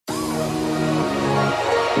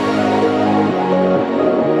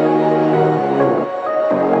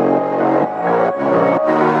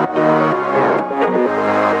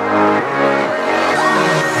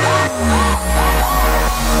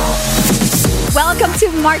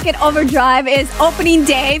Market Overdrive. It's opening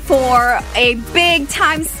day for a big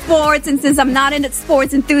time sports. And since I'm not a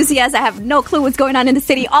sports enthusiast, I have no clue what's going on in the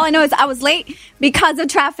city. All I know is I was late because of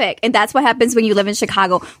traffic. And that's what happens when you live in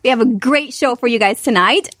Chicago. We have a great show for you guys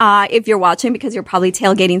tonight. If you're watching, because you're probably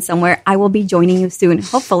tailgating somewhere, I will be joining you soon,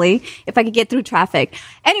 hopefully, if I can get through traffic.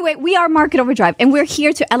 Anyway, we are Market Overdrive, and we're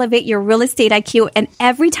here to elevate your real estate IQ. And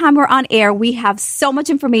every time we're on air, we have so much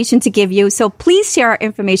information to give you. So please share our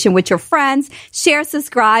information with your friends, share,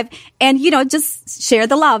 subscribe, and, just share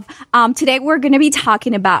the love. Today, we're going to be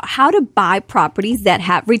talking about how to buy properties that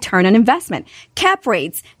have return on investment, cap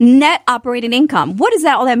rates, net operating income. What does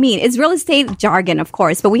all that mean? It's real estate jargon, of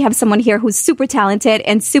course, but we have someone here who's super talented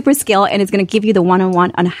and super skilled and is going to give you the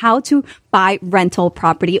one-on-one on how to buy rental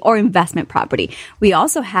property or investment property. We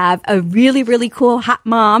also have a really, really cool hot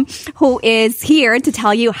mom who is here to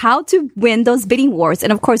tell you how to win those bidding wars.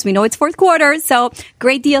 And of course, we know it's fourth quarter, so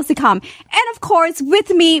great deals to come. And of course, with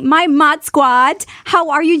me, my Mod Squad.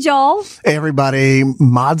 How are you, Joel? Hey, everybody.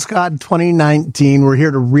 Mod Squad 2019. We're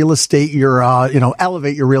here to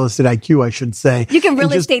elevate your real estate IQ, I should say. You can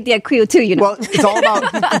real estate the IQ too, Well,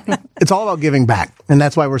 it's all about giving back. And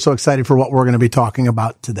that's why we're so excited for what we're going to be talking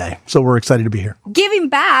about today. So we're excited to be here. Giving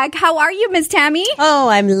back. How are you, Miss Tammy? Oh,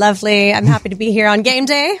 I'm lovely. I'm happy to be here on game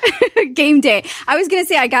day. Game day. I was going to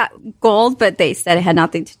say I got gold, but they said it had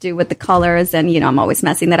nothing to do with the colors. And, I'm always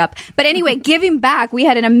messing that up. But anyway, giving back. We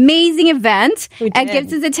had an amazing event at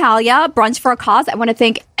Gibson's Italia, Brunch for a Cause. I want to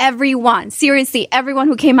thank everyone, seriously, everyone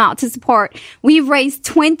who came out to support. We raised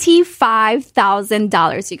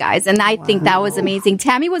 $25,000, you guys. And I think that was amazing.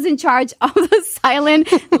 Tammy was in charge of the silent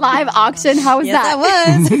live auction. How was that?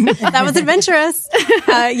 That was adventurous.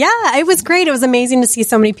 It was great. It was amazing to see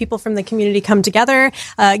so many people from the community come together.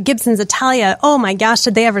 Gibson's Italia, oh my gosh,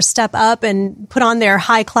 did they ever step up and put on their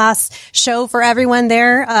high class show for everyone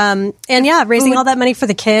there? Raising all that money for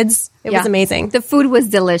the kids. It was amazing. The food was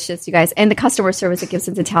delicious, you guys. And the customer service at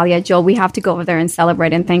Gibson's Italia. Joel, we have to go over there and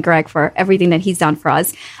celebrate and thank Greg for everything that he's done for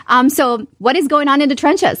us. So what is going on in the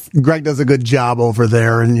trenches? Greg does a good job over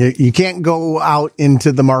there. And you can't go out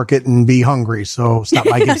into the market and be hungry. So stop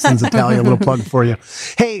by Gibson's Italia. A little plug for you.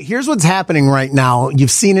 Hey, here's what's happening right now. You've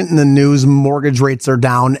seen it in the news. Mortgage rates are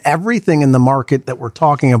down. Everything in the market that we're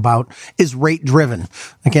talking about is rate driven.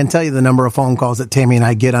 I can't tell you the number of phone calls that Tammy and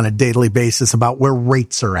I get on a daily basis about where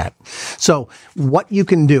rates are at. So what you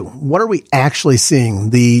can do, what are we actually seeing?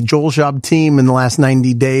 The Joel Schaub team in the last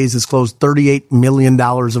 90 days has closed $38 million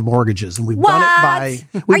of mortgages. And we've done it by...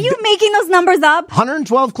 Are you making those numbers up?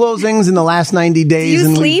 112 closings in the last 90 days.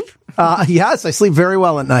 Do you sleep? Yes, I sleep very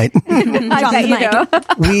well at night. I bet you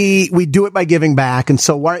do. We do it by giving back. And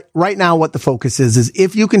so right now what the focus is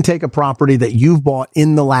if you can take a property that you've bought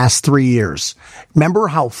in the last 3 years, remember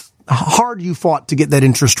how hard you fought to get that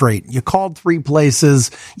interest rate. You called 3 places,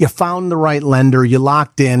 you found the right lender, you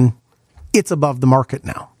locked in. It's above the market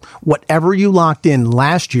now. Whatever you locked in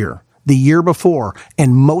last year, the year before,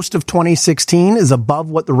 and most of 2016 is above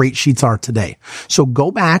what the rate sheets are today. So go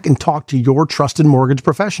back and talk to your trusted mortgage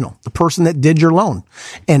professional, the person that did your loan,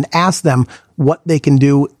 and ask them what they can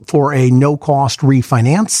do for a no-cost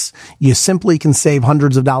refinance. You simply can save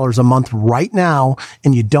hundreds of dollars a month right now,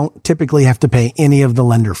 and you don't typically have to pay any of the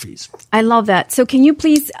lender fees. I love that. So can you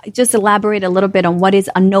please just elaborate a little bit on what is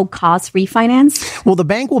a no-cost refinance? Well, the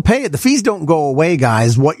bank will pay it. The fees don't go away,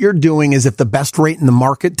 guys. What you're doing is if the best rate in the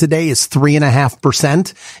market today is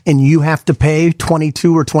 3.5%, and you have to pay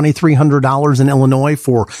 $2,200 or $2,300 in Illinois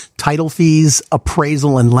for title fees,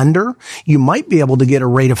 appraisal, and lender, you might be able to get a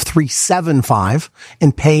rate of 3.75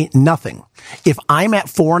 and pay nothing. If I'm at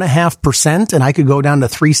 4.5% and I could go down to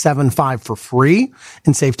 3.75 for free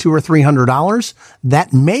and save $200 or $300,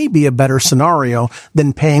 that may be a better scenario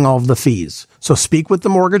than paying all of the fees. So speak with the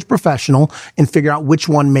mortgage professional and figure out which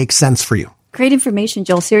one makes sense for you. Great information,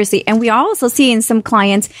 Joel, seriously. And we are also seeing some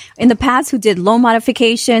clients in the past who did loan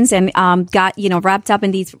modifications and got, wrapped up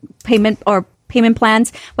in these payment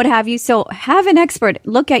plans, what have you. So have an expert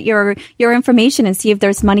look at your information and see if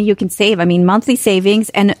there's money you can save. I mean, monthly savings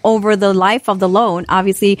and over the life of the loan,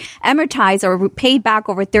 obviously amortized or paid back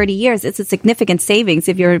over 30 years, it's a significant savings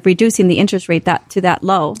if you're reducing the interest rate to that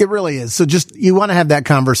low. It really is. So you want to have that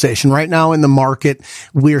conversation. Right now in the market,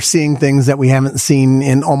 we're seeing things that we haven't seen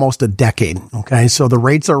in almost a decade. Okay. So the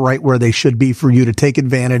rates are right where they should be for you to take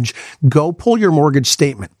advantage. Go pull your mortgage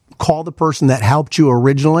statement. Call the person that helped you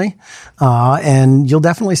originally, and you'll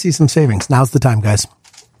definitely see some savings. Now's the time, guys.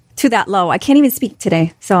 to that low. I can't even speak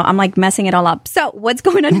today. So I'm like messing it all up. So what's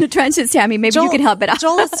going on in the trenches, Tammy? Maybe you can help it out.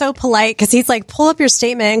 Joel is so polite because he's like, pull up your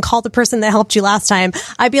statement and call the person that helped you last time.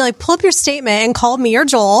 I'd be like, pull up your statement and call me or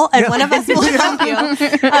Joel, and one of us will help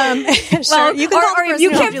you. Sure, you can call or if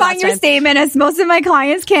you can't find your statement, as most of my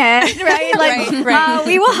clients can, right? Like, right.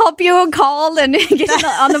 We will help you call and get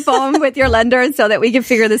on the phone with your lender so that we can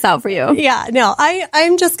figure this out for you. Yeah, no,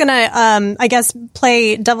 I'm just gonna, I guess,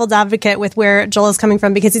 play devil's advocate with where Joel is coming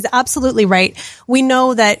from, because he's absolutely right. We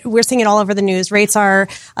know that we're seeing it all over the news. Rates are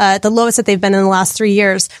the lowest that they've been in the last 3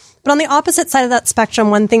 years. But on the opposite side of that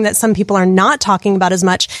spectrum, one thing that some people are not talking about as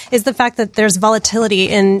much is the fact that there's volatility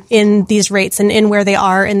in these rates and in where they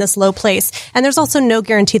are in this low place. And there's also no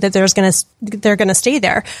guarantee that they're going to stay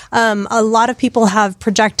there. A lot of people have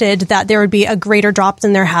projected that there would be a greater drop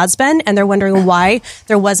than there has been, and they're wondering why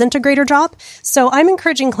there wasn't a greater drop. So I'm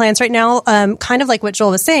encouraging clients right now, kind of like what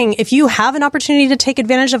Joel was saying, if you have an opportunity to take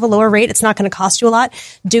advantage of a lower rate, it's not going to cost you a lot,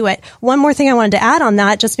 do it. One more thing I wanted to add on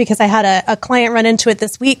that, just because I had a client run into it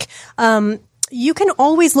this week. You can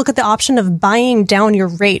always look at the option of buying down your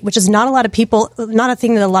rate, which is not a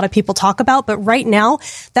thing that a lot of people talk about. But right now,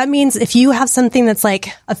 that means if you have something that's like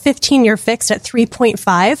a 15-year fixed at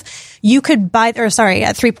 3.5, you could buy, at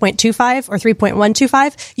 3.25 or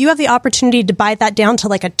 3.125, you have the opportunity to buy that down to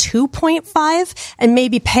like a 2.5 and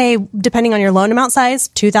maybe pay, depending on your loan amount size,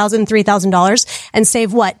 $2,000, $3,000, and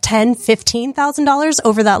save what, $10,000, $15,000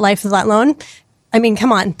 over that life of that loan. I mean,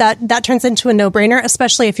 come on, that turns into a no-brainer,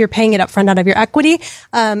 especially if you're paying it up front out of your equity,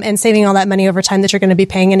 and saving all that money over time that you're going to be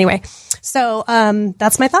paying anyway. So,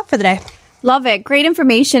 that's my thought for the day. Love it. Great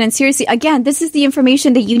information. And seriously, again, this is the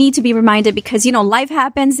information that you need to be reminded, because, life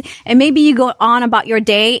happens and maybe you go on about your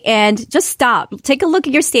day and just stop. Take a look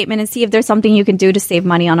at your statement and see if there's something you can do to save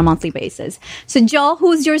money on a monthly basis. So, Joel,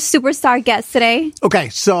 who's your superstar guest today? Okay.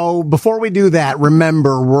 So before we do that,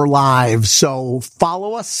 remember we're live. So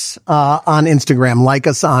follow us, on Instagram, like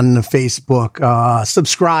us on Facebook,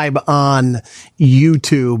 subscribe on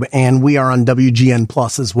YouTube, and we are on WGN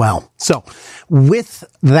Plus as well. So with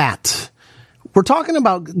that, we're talking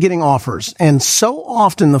about getting offers, and so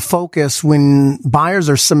often the focus when buyers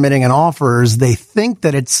are submitting an offer is they think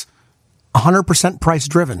that it's 100% price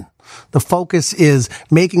driven. The focus is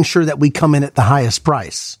making sure that we come in at the highest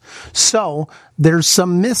price. So there's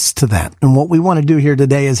some myths to that. And what we want to do here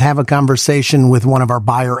today is have a conversation with one of our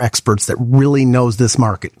buyer experts that really knows this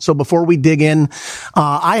market. So before we dig in,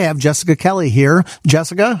 I have Jessica Kelly here.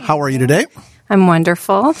 Jessica, how are you today? I'm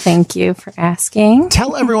wonderful. Thank you for asking.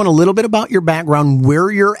 Tell everyone a little bit about your background, where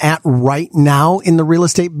you're at right now in the real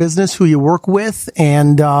estate business, who you work with,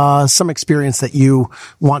 and some experience that you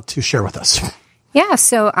want to share with us. Yeah,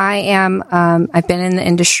 so I am, I've been in the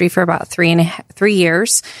industry for about 3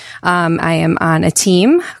 years. I am on a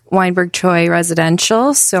team, Weinberg Choi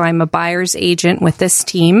Residential. So I'm a buyer's agent with this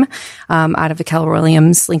team, out of the Keller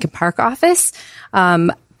Williams Lincoln Park office.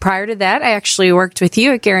 Prior to that, I actually worked with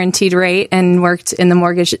you at Guaranteed Rate and worked in the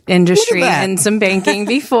mortgage industry and some banking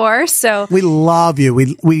before. So we love you.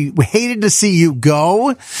 We hated to see you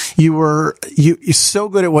go. You're so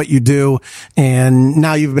good at what you do, and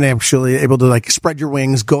now you've been actually able to like spread your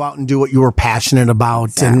wings, go out and do what you were passionate about,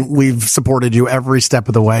 exactly. And we've supported you every step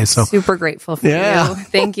of the way. So super grateful for you.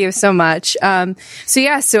 Thank you so much.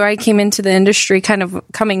 So I came into the industry kind of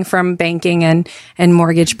coming from banking and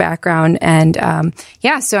mortgage background, and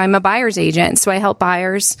so I'm a buyer's agent. So I help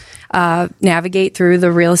buyers navigate through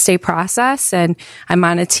the real estate process. And I'm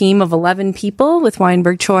on a team of 11 people with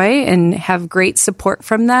Weinberg Choi and have great support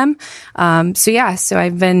from them. So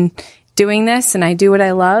I've been doing this and I do what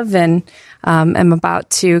I love, and I'm about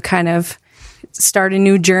to kind of start a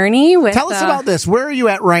new journey with. Tell us about this. Where are you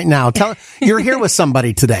at right now? You're here with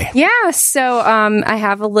somebody today. Yeah. So, I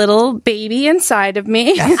have a little baby inside of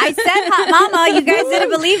me. I said, hot mama, you guys didn't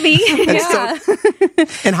believe me. Yeah.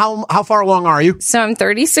 And how far along are you? So I'm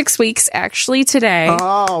 36 weeks actually today.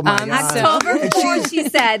 Oh my God. October 4th, she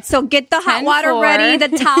said. So get the hot water ready,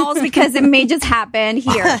 the towels, because it may just happen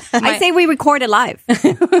here. I say we recorded live.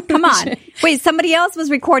 Come on. Wait, somebody else was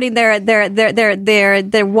recording their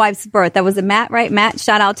wife's birth. That was a Matt, right? Matt,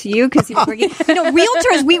 shout out to you because he was working.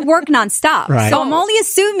 Realtors, we work nonstop. Right. So I'm only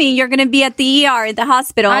assuming you're going to be at the ER at the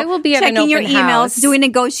hospital. I will be at an open checking your emails, doing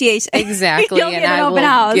negotiations. Exactly. And I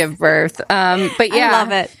will give birth. But yeah, I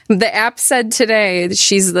love it. The app said today that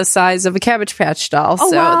she's the size of a Cabbage Patch doll. Oh,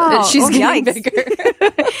 so wow. she's getting bigger.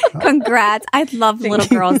 Congrats. I love little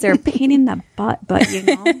girls. They're a pain in the butt, but we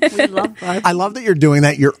love butts. I love that you're doing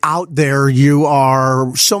that. You're out there. You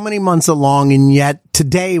are so many months along, and yet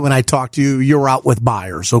today when I talked to you, you're out with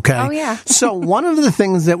buyers, okay? Oh, yeah. So one of the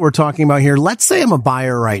things that we're talking about here, let's say I'm a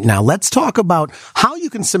buyer right now. Let's talk about how you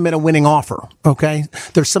can submit a winning offer, okay?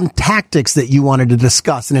 There's some tactics that you wanted to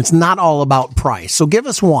discuss, and it's not all about price. So give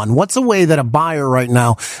us one. What's a way that a buyer right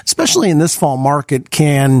now, especially in this fall market,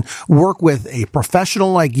 can work with a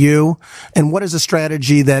professional like you? And what is a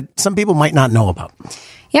strategy that some people might not know about?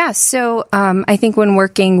 Yeah. So I think when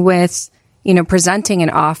working with, presenting an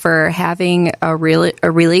offer, having a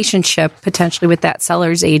relationship potentially with that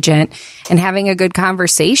seller's agent and having a good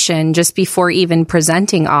conversation just before even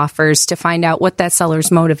presenting offers to find out what that seller's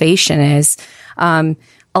motivation is.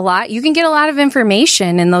 You can get a lot of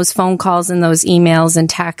information in those phone calls and those emails and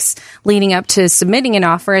texts leading up to submitting an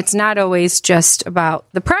offer. It's not always just about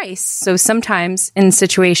the price. So sometimes in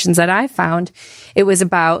situations that I found, it was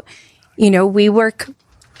about,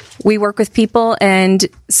 we work with people, and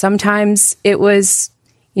sometimes it was,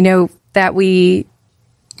 that we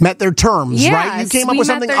met their terms, yes, right? You came up with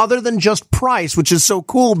something other than just price, which is so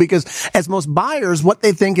cool because as most buyers, what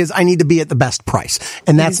they think is I need to be at the best price.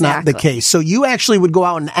 And that's not the case. So you actually would go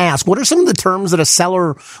out and ask, what are some of the terms that a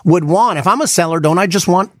seller would want? If I'm a seller, don't I just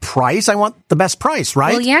want price? I want the best price,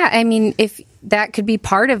 right? Well, yeah. I mean, if that could be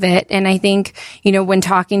part of it. And I think, when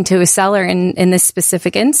talking to a seller in this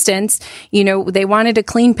specific instance, they wanted a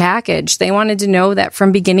clean package. They wanted to know that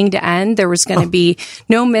from beginning to end, there was going to be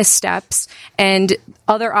no missteps, and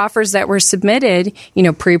other offers that were submitted,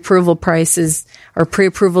 pre-approval prices or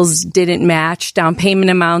pre-approvals didn't match, down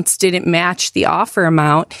payment amounts didn't match the offer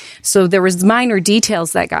amount. So there was minor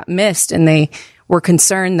details that got missed, and they were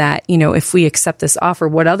concerned that, if we accept this offer,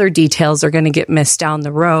 what other details are going to get missed down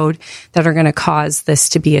the road that are going to cause this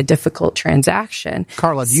to be a difficult transaction.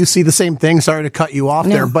 Carla, do you see the same thing? Sorry to cut you off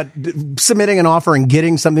there, but submitting an offer and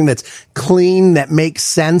getting something that's clean, that makes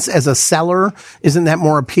sense as a seller, isn't that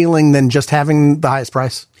more appealing than just having the highest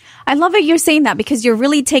price? I love it you're saying that because you're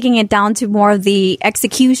really taking it down to more of the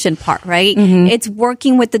execution part, right? Mm-hmm. It's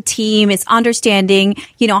working with the team. It's understanding,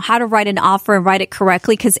 how to write an offer and write it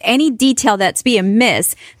correctly, because any detail that's being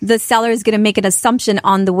missed, the seller is going to make an assumption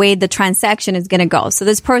on the way the transaction is going to go. So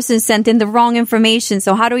this person sent in the wrong information.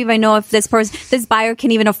 So how do I even know if this buyer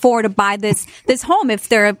can even afford to buy this home if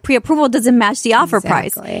their pre-approval doesn't match the offer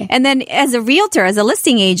price? And then as a realtor, as a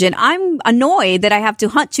listing agent, I'm annoyed that I have to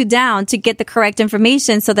hunt you down to get the correct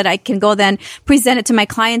information so that I can go then present it to my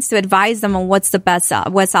clients to advise them on what's the best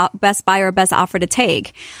buyer or best offer to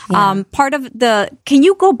take. Yeah. Can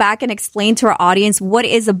you go back and explain to our audience what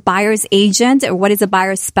is a buyer's agent or what is a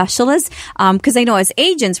buyer's specialist? Because I know as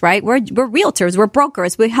agents, right, we're realtors, we're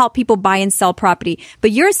brokers, we help people buy and sell property.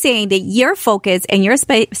 But you're saying that your focus and your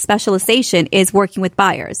specialization is working with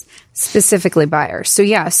buyers. Specifically buyers.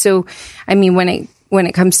 So I mean, when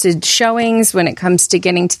it comes to showings, when it comes to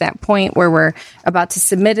getting to that point where we're about to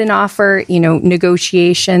submit an offer,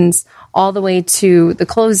 negotiations, all the way to the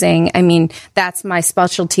closing, I mean, that's my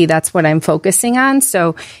specialty. That's what I'm focusing on.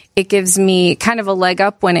 So it gives me kind of a leg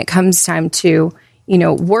up when it comes time to,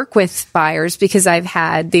 work with buyers, because I've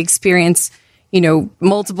had the experience,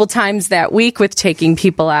 multiple times that week with taking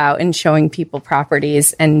people out and showing people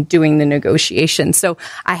properties and doing the negotiation. So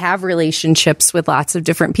I have relationships with lots of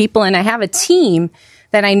different people, and I have a team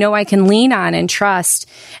that I know I can lean on and trust.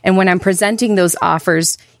 And when I'm presenting those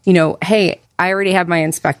offers, hey, I already have my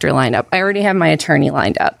inspector lined up. I already have my attorney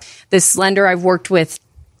lined up. This lender I've worked with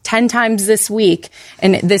 10 times this week,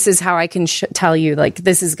 and this is how I can tell you, like,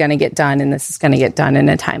 this is going to get done, and this is going to get done in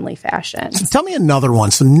a timely fashion. So tell me another one.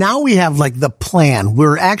 So now we have like the plan.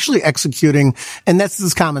 We're actually executing, and that's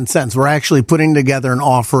this common sense. We're actually putting together an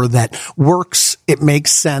offer that works, it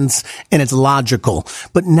makes sense, and it's logical.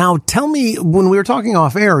 But now tell me, when we were talking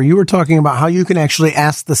off air, you were talking about how you can actually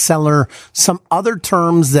ask the seller some other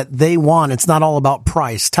terms that they want. It's not all about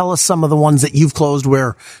price. Tell us some of the ones that you've closed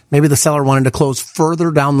where maybe the seller wanted to close further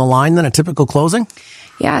down the line than a typical closing?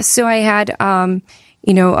 Yeah. So I had,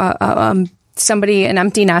 somebody, an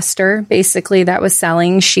empty nester, basically, that was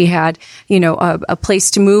selling. She had, a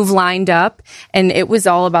place to move lined up, and it was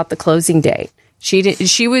all about the closing date. She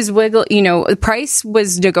was the price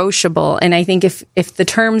was negotiable. And I think if the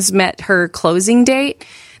terms met her closing date,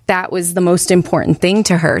 that was the most important thing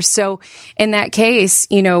to her. So in that case,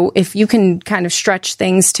 if you can kind of stretch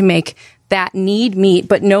things to make that need meet,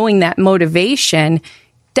 but knowing that motivation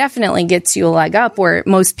definitely gets you a leg up, where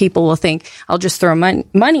most people will think, I'll just throw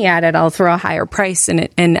money at it. I'll throw a higher price in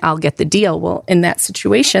it and I'll get the deal. Well, in that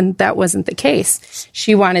situation, that wasn't the case.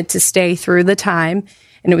 She wanted to stay through the time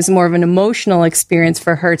And it was more of an emotional experience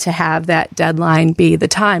for her to have that deadline be the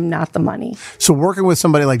time, not the money. So working with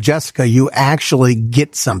somebody like Jessica, you actually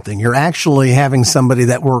get something. You're actually having somebody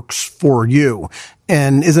that works for you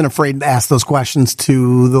and isn't afraid to ask those questions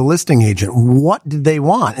to the listing agent. What did they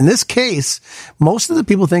want? In this case, most of the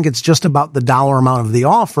people think it's just about the dollar amount of the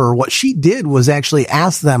offer. What she did was actually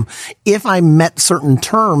ask them, if I met certain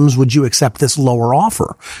terms, would you accept this lower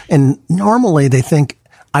offer? And normally they think,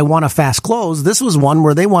 I want a fast close. This was one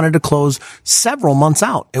where they wanted to close several months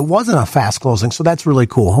out. It wasn't a fast closing. So that's really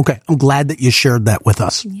cool. Okay. I'm glad that you shared that with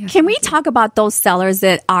us. Can we talk about those sellers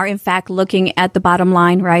that are in fact looking at the bottom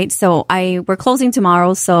line, right? So we're closing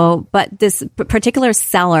tomorrow. But this particular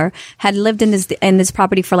seller had lived in this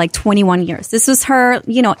property for like 21 years. This was her,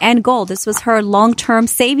 end goal. This was her long-term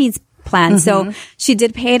savings plan. So she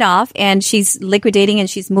did pay it off, and she's liquidating, and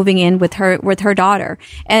she's moving in with her daughter.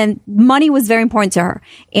 And money was very important to her.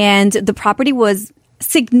 And the property was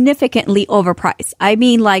significantly overpriced. I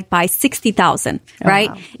mean, like by $60,000, right?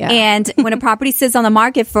 Wow. Yeah. And when a property sits on the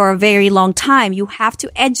market for a very long time, you have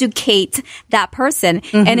to educate that person.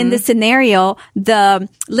 And in this scenario, the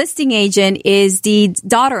listing agent is the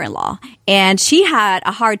daughter-in-law. And she had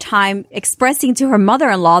a hard time expressing to her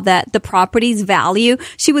mother-in-law that the property's value,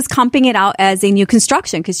 she was comping it out as a new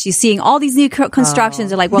construction, because she's seeing all these new constructions.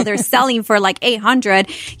 They're like, well, they're selling for like 800,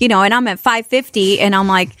 and I'm at 550. And I'm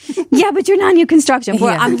like, yeah, but you're not new construction.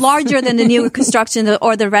 Well, I'm larger than the new construction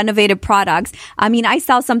or the renovated products. I mean, I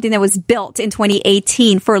saw something that was built in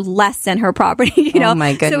 2018 for less than her property, Oh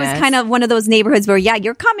my goodness. So it was kind of one of those neighborhoods where, yeah,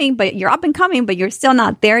 you're up and coming, but you're still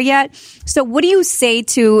not there yet. So what do you say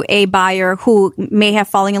to a buyer who may have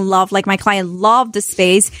fallen in love, like my client loved the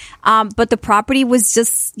space, but the property was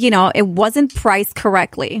just, it wasn't priced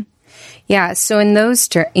correctly? Yeah. So in those,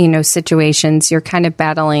 situations, you're kind of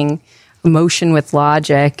battling emotion with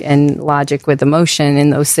logic and logic with emotion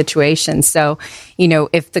in those situations. So,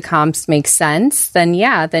 if the comps make sense, then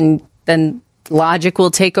then logic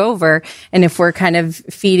will take over. And if we're kind of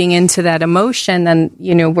feeding into that emotion, then,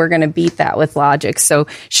 we're going to beat that with logic. So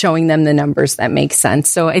showing them the numbers that make sense.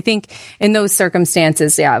 So I think in those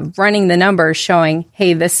circumstances, running the numbers, showing,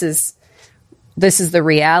 hey, this is the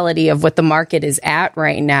reality of what the market is at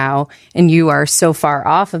right now, and you are so far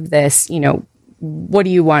off of this, what do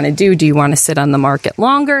you want to do? Do you want to sit on the market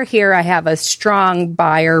longer? Here, I have a strong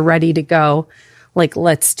buyer ready to go. Like,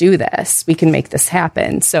 let's do this. We can make this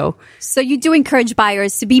happen. So you do encourage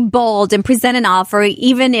buyers to be bold and present an offer,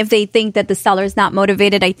 even if they think that the seller is not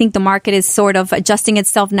motivated. I think the market is sort of adjusting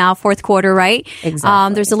itself now, fourth quarter, right?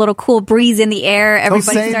 Exactly. There's a little cool breeze in the air. Don't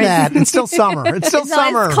say that. It's still summer. It's still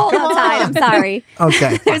summer. It's cold outside. I'm sorry.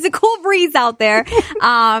 Okay. There's a cool breeze out there.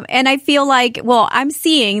 And I feel like, I'm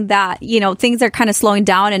seeing that, things are kind of slowing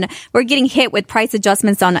down, and we're getting hit with price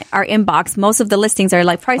adjustments on our inbox. Most of the listings are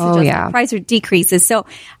like price adjustments, price decreases. So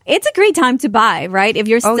it's a great time to buy, right? If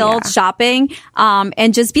you're still shopping,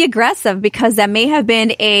 and just be aggressive, because that may have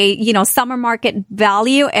been a, summer market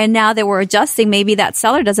value. And now that we're adjusting, maybe that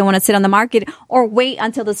seller doesn't want to sit on the market or wait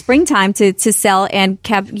until the springtime to sell and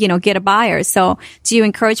get a buyer. So do you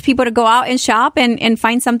encourage people to go out and shop and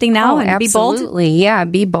find something now and be bold? Absolutely. Yeah.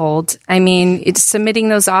 Be bold. I mean, it's submitting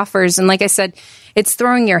those offers. And like I said, it's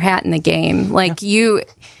throwing your hat in the game. Like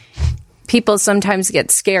people sometimes get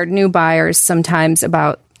scared, new buyers sometimes,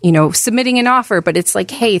 about, submitting an offer, but it's like,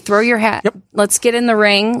 hey, throw your hat. Yep. Let's get in the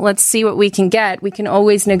ring. Let's see what we can get. We can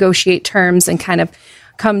always negotiate terms and kind of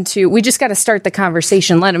we just got to start the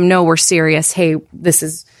conversation. Let them know we're serious. Hey, this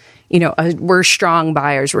is, we're strong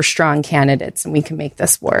buyers. We're strong candidates, and we can make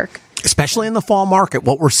this work. Especially in the fall market,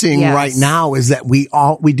 what we're seeing right now is that we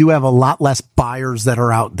do have a lot less buyers that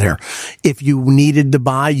are out there. If you needed to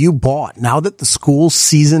buy, you bought. Now that the school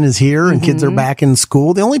season is here and kids are back in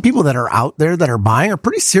school, the only people that are out there that are buying are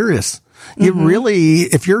pretty serious. You really,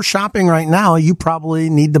 if you're shopping right now, you probably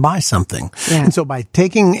need to buy something. Yeah. And so by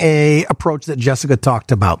taking a approach that Jessica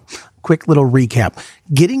talked about, quick little recap,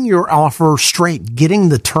 getting your offer straight, getting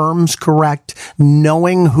the terms correct,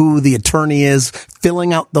 knowing who the attorney is,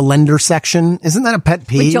 filling out the lender section. Isn't that a pet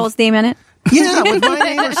peeve? With Joel's name in it? Yeah, with my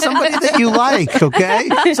name or somebody that you like, okay?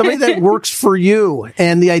 Somebody that works for you.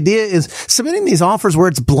 And the idea is submitting these offers where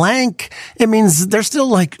it's blank. It means they're still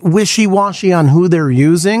like wishy-washy on who they're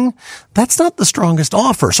using. That's not the strongest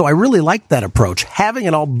offer. So I really like that approach, having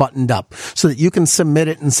it all buttoned up so that you can submit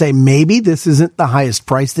it and say, maybe this isn't the highest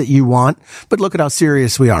price that you want, but look at how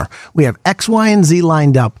serious we are. We have X, Y, and Z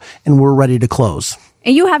lined up, and we're ready to close.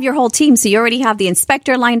 And you have your whole team, so you already have the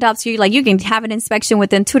inspector lined up. So you can have an inspection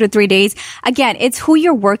within 2 to 3 days. Again, it's who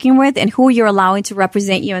you're working with and who you're allowing to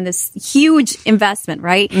represent you in this huge investment,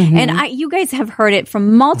 right? Mm-hmm. And you guys have heard it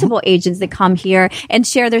from multiple agents that come here and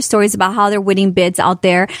share their stories about how they're winning bids out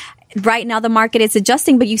there. Right now, the market is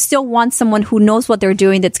adjusting, but you still want someone who knows what they're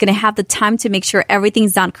doing, that's going to have the time to make sure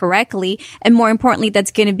everything's done correctly. And more importantly,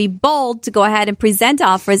 that's going to be bold to go ahead and present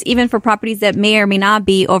offers, even for properties that may or may not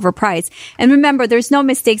be overpriced. And remember, there's no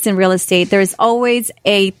mistakes in real estate. There's always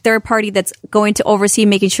a third party that's going to oversee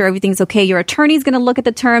making sure everything's okay. Your attorney is going to look at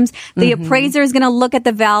the terms. The appraiser is going to look at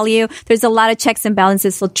the value. There's a lot of checks and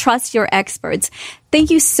balances. So trust your experts. Thank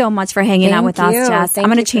you so much for hanging out with us, Jazz. I'm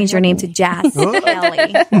going to change your name to Jazz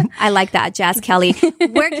Kelly. I like that, Jazz Kelly.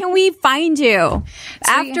 Where can we find you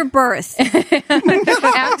after birth?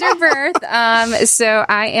 After birth. So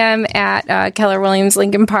I am at Keller Williams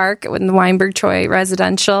Lincoln Park in the Weinberg Troy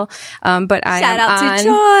residential. But I Shout am out on to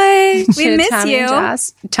Troy. We to miss Tommy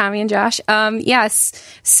you. Tommy and Josh. Yes.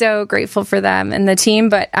 So grateful for them and the team.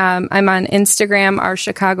 But I'm on Instagram, our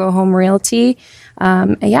Chicago Home Realty.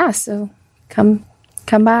 So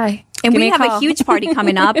come by. And Give we me have a call. huge party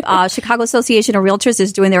coming up. Chicago Association of Realtors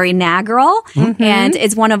is doing their inaugural, and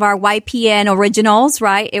it's one of our YPN originals,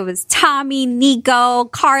 right? It was Tommy, Nico,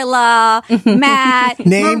 Carla, Matt,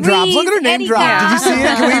 Name drop. Maurice, Look at her name Eddie drop. Guy. Did you see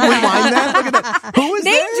it? Can we rewind that? Look at that. Who is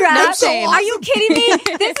Name there? drop. Are you kidding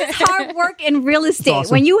me? This is hard work in real estate.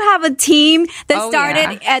 awesome. When you have a team that Oh,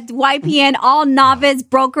 started at YPN, all novice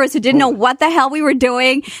brokers who didn't know what the hell we were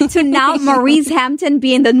doing, to now Maurice Hampton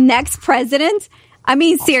being the next president. I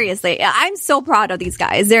mean, seriously, I'm so proud of these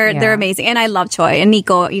guys. They're amazing. And I love Choi and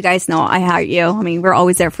Nico. You guys know I hired you. I mean, we're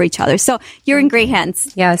always there for each other. So you're in great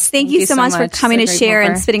hands. Yes. Thank you so much for coming to share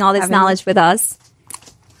and spitting all this knowledge with us.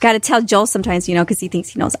 Got to tell Joel sometimes, because he thinks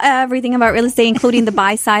he knows everything about real estate, including the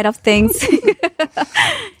buy side of things.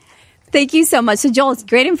 Thank you so much. So Joel, it's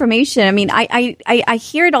great information. I mean, I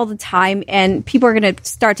hear it all the time, and people are going to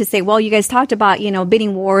start to say, well, you guys talked about,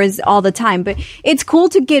 bidding wars all the time, but it's cool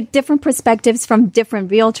to get different perspectives from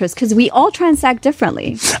different realtors because we all transact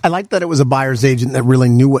differently. I like that it was a buyer's agent that really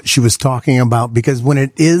knew what she was talking about, because when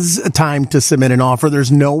it is a time to submit an offer,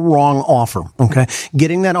 there's no wrong offer. Okay.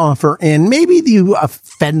 Getting that offer in, maybe you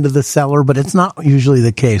offend the seller, but it's not usually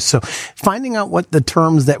the case. So finding out what the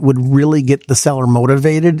terms that would really get the seller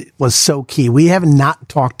motivated was so key. We have not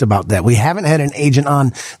talked about that. We haven't had an agent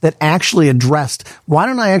on that actually addressed, why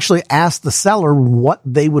don't I actually ask the seller what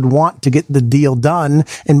they would want to get the deal done?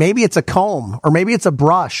 And maybe it's a comb, or maybe it's a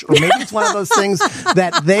brush, or maybe it's one of those things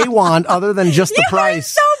that they want other than just the price.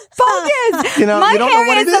 So bogus. My you don't hair know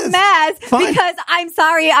what it is a is. mess because I'm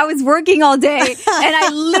sorry, I was working all day and I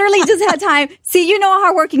literally just had time. See, a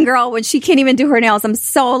hardworking girl when she can't even do her nails. I'm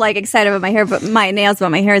so excited about my hair, but my nails, but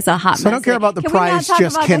my hair is a hot mess. So I don't care about the Can we not price. talk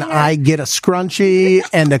Just about can the hair? I get a scrunchie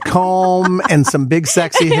and a comb and some big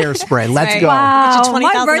sexy hairspray? Let's go. Wow, Get you my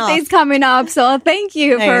 20,000 birthday's off. coming up, so thank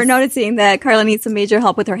you for Nice. noticing that Carla needs some major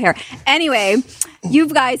help with her hair. Anyway, you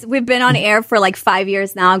guys, we've been on air for 5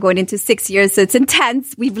 years now, going into 6 years, so it's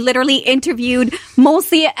intense. We've literally interviewed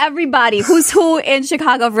mostly everybody who's who in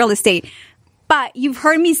Chicago of real estate. But you've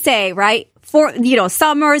heard me say, right? For,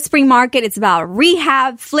 summer, spring market, it's about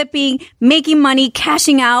rehab, flipping, making money,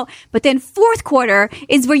 cashing out. But then fourth quarter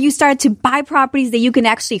is where you start to buy properties that you can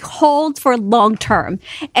actually hold for long term.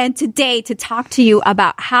 And today, to talk to you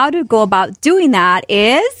about how to go about doing that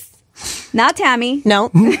is not Tammy.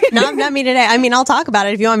 No, not me today. I mean, I'll talk about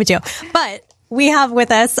it if you want me to. But we have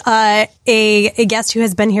with us a guest who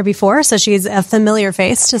has been here before, so she's a familiar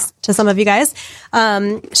face to some of you guys.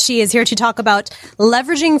 She is here to talk about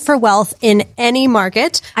leveraging for wealth in any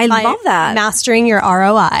market. I by love that. Mastering your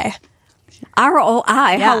ROI. ROI.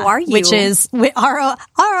 How are you? Which is ROU.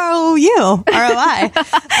 ROI.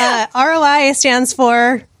 ROI stands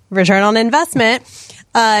for return on investment.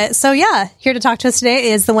 Here to talk to us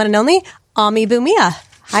today is the one and only Ami Bumia.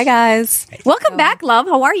 Hi, guys. Welcome back, love.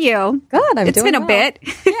 How are you? Good. I'm It's doing been a well. bit.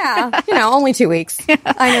 Yeah. Only 2 weeks.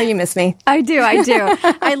 I know you miss me. I do.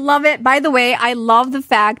 I love it. By the way, I love the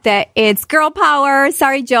fact that it's girl power.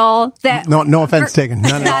 Sorry, Joel. That No offense taken.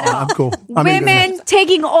 No, I'm cool. women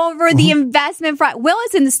taking over the investment front. Will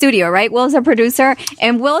is in the studio, right? Will is our producer,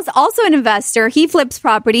 and Will is also an investor. He flips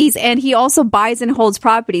properties, and he also buys and holds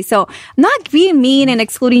properties. So I'm not being mean and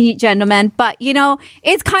excluding gentlemen, but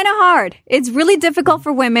it's kind of hard. It's really difficult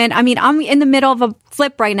for women. I mean, I'm in the middle of a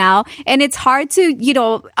flip right now, and it's hard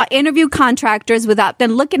to, interview contractors without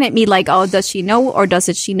them looking at me like, oh, does she know or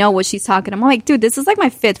doesn't she know what she's talking? I'm like, dude, this is like my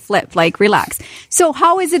fifth flip. Relax. So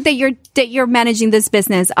how is it that you're managing this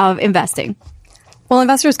business of investing? Well,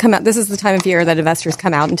 investors come out. This is the time of year that investors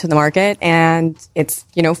come out into the market, and it's,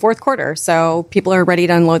 fourth quarter. So people are ready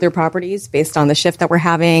to unload their properties based on the shift that we're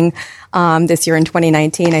having this year in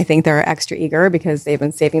 2019. I think they're extra eager because they've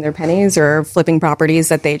been saving their pennies or flipping properties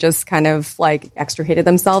that they just kind of extricated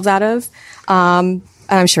themselves out of. I'm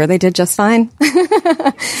sure they did just fine.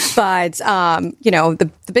 But,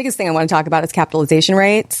 the biggest thing I want to talk about is capitalization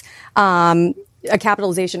rates. A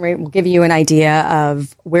capitalization rate will give you an idea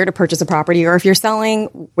of where to purchase a property, or if you're selling,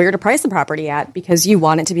 where to price the property at, because you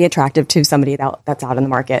want it to be attractive to somebody that's out in the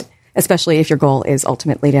market, especially if your goal is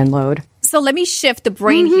ultimately to unload. So let me shift the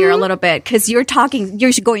brain here a little bit, because you're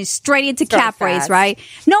going straight into cap rates, right?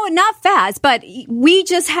 No, not fast, but we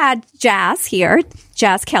just had Jazz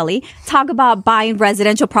Kelly, talk about buying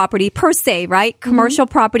residential property per se, right? Commercial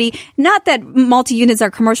property. Not that multi-units are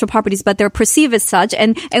commercial properties, but they're perceived as such.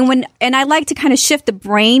 And I like to kind of shift the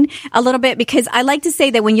brain a little bit, because I like to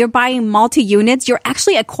say that when you're buying multi-units, you're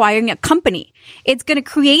actually acquiring a company. It's going to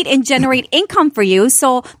create and generate income for you.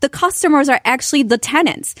 So the customers are actually the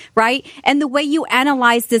tenants, right? And the way you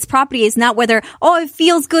analyze this property is not whether, it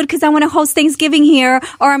feels good because I want to host Thanksgiving here,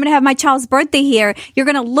 or I'm going to have my child's birthday here. You're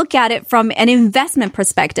going to look at it from an investment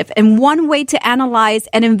perspective. And one way to analyze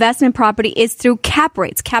an investment property is through cap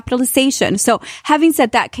rates, capitalization. So having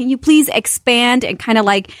said that, can you please expand and kind of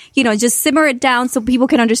just simmer it down so people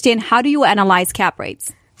can understand, how do you analyze cap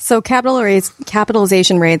rates? So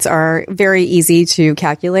capitalization rates are very easy to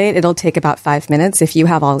calculate. It'll take about 5 minutes if you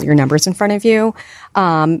have all your numbers in front of you.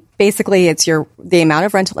 Basically, it's the amount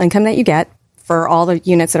of rental income that you get for all the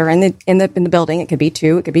units that are in the building. It could be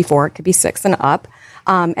 2, it could be 4, it could be 6 and up.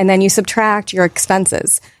 And then you subtract your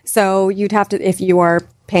expenses. So you'd have to, if you are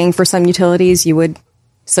paying for some utilities, you would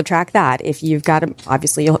subtract that. If you've got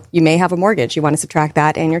obviously you may have a mortgage, you want to subtract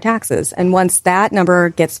that and your taxes. And once that number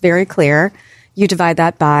gets very clear, you divide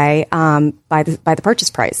that by the purchase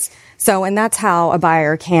price. So, and that's how a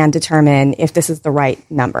buyer can determine if this is the right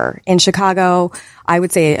number. In Chicago, I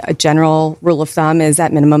would say a general rule of thumb is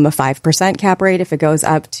at minimum a 5% cap rate. If it goes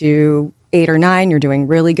up to 8 or 9, you're doing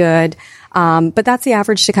really good. But that's the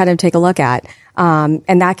average to kind of take a look at.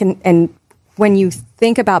 And when you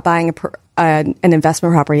think about buying an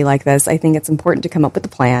investment property like this, I think it's important to come up with a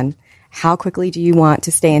plan. How quickly do you want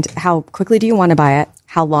to how quickly do you want to buy it?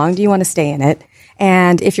 How long do you want to stay in it?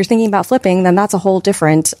 And if you're thinking about flipping, then that's a whole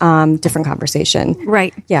different conversation.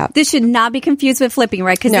 Right. Yeah. This should not be confused with flipping,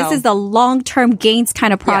 right? Because this is the long-term gains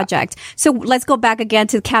kind of project. Yeah. So let's go back again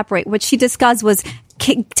to the cap rate. What she discussed was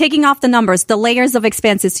taking off the numbers, the layers of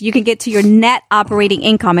expenses, so you can get to your net operating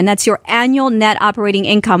income, and that's your annual net operating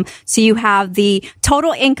income. So you have the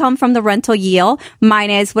total income from the rental yield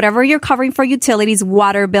minus whatever you're covering for utilities,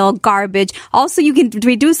 water bill, garbage. Also, you can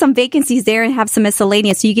reduce some vacancies there and have some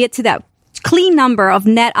miscellaneous. So you get to that clean number of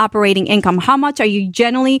net operating income. How much are you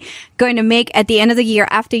generally going to make at the end of the year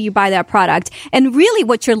after you buy that product? And really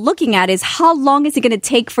what you're looking at is how long is it going to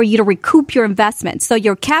take for you to recoup your investment? So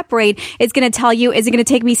your cap rate is going to tell you, is it going to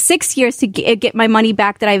take me 6 years to get my money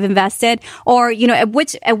back that I've invested? Or, at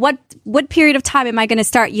what period of time am I going to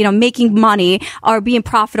start, making money or being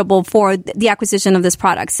profitable for the acquisition of this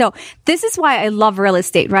product? So this is why I love real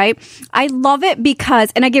estate, right? I love it because,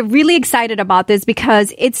 and I get really excited about this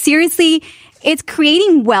because it's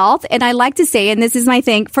creating wealth. And I like to say, and this is my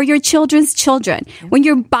thing, for your children's children. When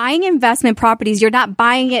you're buying investment properties, you're not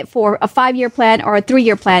buying it for a 5-year plan or a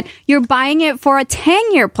 3-year plan. You're buying it for a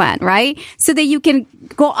 10-year plan, right? So that you can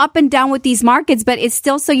go up and down with these markets, but it's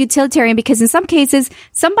still so utilitarian because in some cases,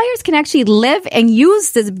 some buyers can actually live and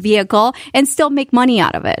use this vehicle and still make money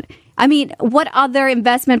out of it. I mean, what other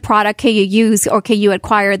investment product can you use or can you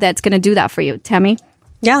acquire that's going to do that for you, Tammy?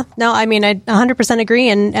 Yeah, no, I mean, I 100% agree.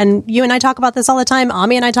 And you and I talk about this all the time.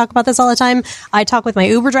 Ami and I talk about this all the time. I talk with my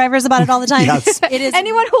Uber drivers about it all the time. Yes. It is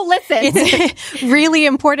anyone who listens. It's really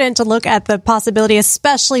important to look at the possibility,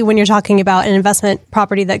 especially when you're talking about an investment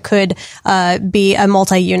property that could be a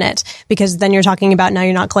multi-unit, because then you're talking about now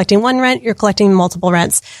you're not collecting one rent, you're collecting multiple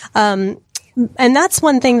rents. And that's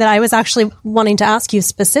one thing that I was actually wanting to ask you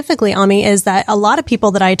specifically, Ami, is that a lot of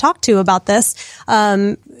people that I talk to about this,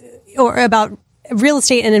 or about real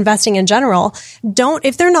estate and investing in general,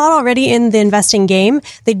 if they're not already in the investing game,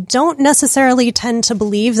 they don't necessarily tend to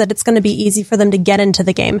believe that it's going to be easy for them to get into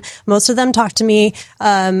the game. Most of them talk to me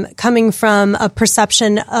coming from a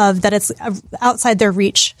perception of that it's outside their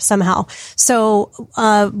reach somehow. So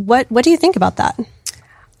what do you think about that?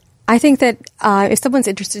 I think that if someone's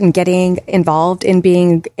interested in getting involved in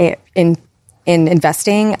being in in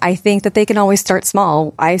investing, I think that they can always start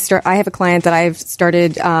small. I have a client that I've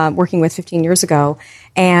started working with 15 years ago,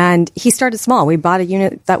 and he started small. We bought a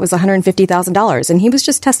unit that was $150,000, and he was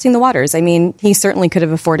just testing the waters. I mean, he certainly could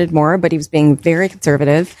have afforded more, but he was being very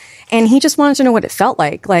conservative, and he just wanted to know what it felt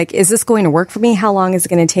like. Like, is this going to work for me? How long is it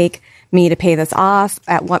going to take me to pay this off?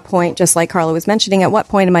 At what point, just like Carla was mentioning, at what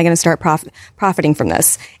point am I going to start profiting from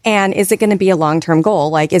this? And is it going to be a long-term goal?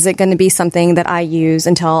 Like, is it going to be something that I use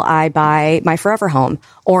until I buy my forever home?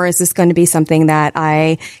 Or is this going to be something that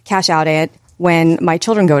I cash out at when my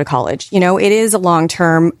children go to college? You know, it was a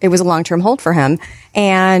long-term hold for him.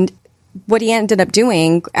 And what he ended up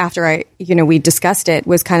doing after we discussed it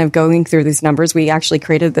was kind of going through these numbers. We actually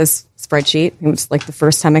created this spreadsheet. It was like the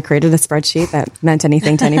first time I created a spreadsheet that meant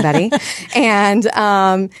anything to anybody.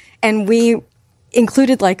 And we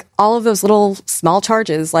included like all of those little small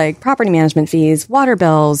charges like property management fees, water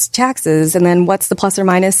bills, taxes, and then what's the plus or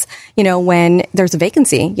minus, when there's a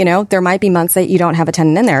vacancy. There might be months that you don't have a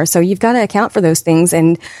tenant in there. So you've got to account for those things.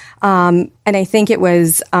 And I think it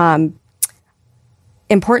was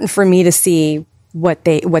important for me to see what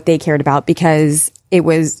they cared about, because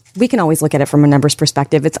we can always look at it from a numbers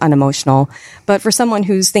perspective. It's unemotional. But for someone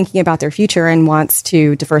who's thinking about their future and wants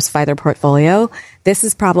to diversify their portfolio, this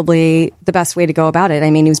is probably the best way to go about it. I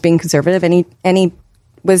mean, he was being conservative, and he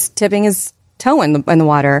was tipping his toe in the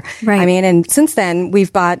water. Right. I mean, and since then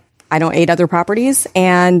we've bought, 8 other properties,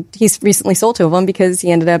 and he's recently sold 2 of them because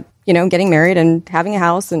he ended up, getting married and having a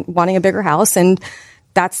house and wanting a bigger house. And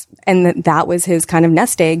that was his kind of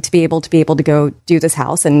nest egg to be able to go do this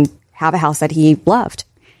house and have a house that he loved.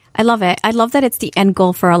 I love it. I love that it's the end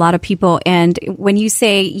goal for a lot of people. And when you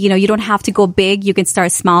say, you don't have to go big, you can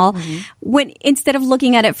start small. Mm-hmm. Instead of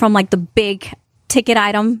looking at it from like the big ticket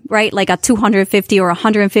item, right? Like a $250,000 or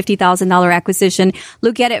 $150,000 acquisition.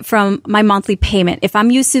 Look at it from my monthly payment. If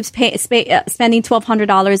I'm used to spending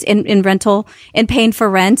 $1,200 in rental and paying for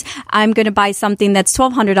rent, I'm going to buy something that's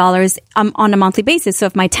 $1,200 on a monthly basis. So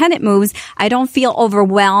if my tenant moves, I don't feel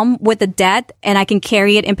overwhelmed with the debt, and I can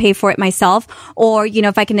carry it and pay for it myself. Or,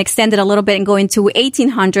 if I can extend it a little bit and go into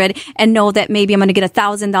 $1,800 and know that maybe I'm going to get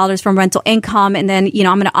 $1,000 from rental income, and then,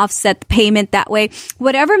 I'm going to offset the payment that way.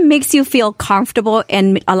 Whatever makes you feel comfortable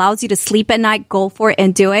and allows you to sleep at night, go for it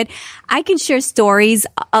and do it. I can share stories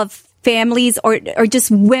of families or just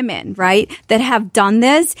women, right, that have done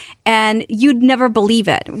this, and you'd never believe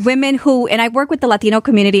it. Women who, and I work with the Latino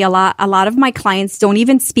community a lot. A lot of my clients don't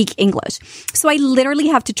even speak English. So I literally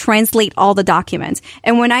have to translate all the documents.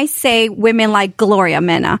 And when I say women like Gloria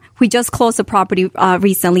Mena, we just closed a property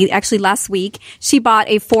recently, actually last week, she bought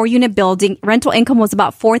a 4-unit building. Rental income was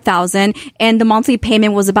about $4,000, and the monthly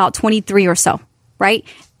payment was about $23 or so, right?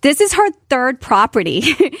 This is her 3rd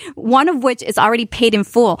property, one of which is already paid in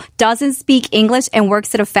full, doesn't speak English, and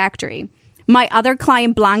works at a factory. My other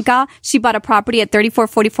client, Blanca, she bought a property at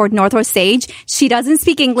 3444 North Osage. She doesn't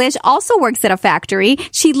speak English, also works at a factory.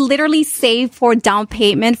 She literally saved for down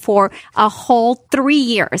payment for a whole 3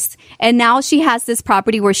 years. And now she has this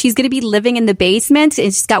property where she's going to be living in the basement, and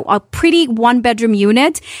she's got a pretty 1-bedroom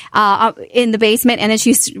unit in the basement. And then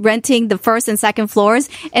she's renting the 1st and 2nd floors,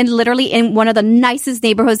 and literally in one of the nicest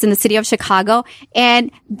neighborhoods in the city of Chicago.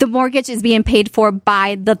 And the mortgage is being paid for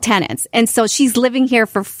by the tenants. And so she's living here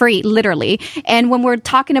for free, literally. And when we're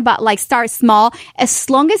talking about like start small, as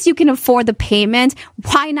long as you can afford the payment,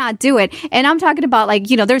 why not do it? And I'm talking about like,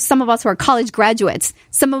 there's some of us who are college graduates,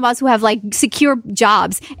 some of us who have like secure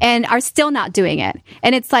jobs and are still not doing it.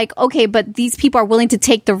 And it's like, okay, but these people are willing to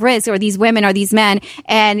take the risk, or these women or these men,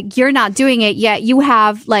 and you're not doing it yet. You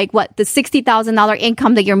have like the $60,000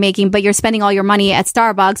 income that you're making, but you're spending all your money at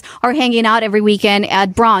Starbucks or hanging out every weekend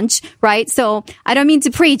at brunch, right? So I don't mean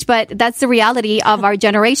to preach, but that's the reality of our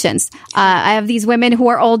generations. I have these women who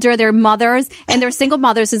are older, they're mothers, and they're single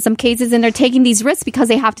mothers in some cases, and they're taking these risks because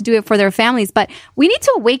they have to do it for their families. But we need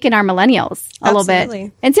to awaken our millennials a little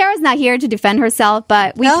bit. And Sarah's not here to defend herself,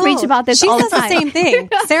 but we preach about this all the time. She says the same thing.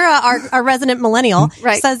 Sarah, our resident millennial,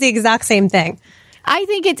 says the exact same thing. I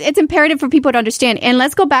think it's imperative for people to understand. And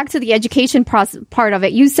let's go back to the education part of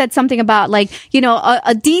it. You said something about like,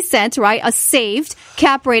 a decent, right? A saved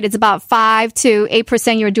cap rate is about 5 to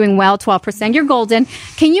 8%. You're doing well, 12%. You're golden.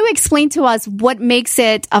 Can you explain to us what makes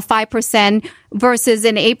it a 5% versus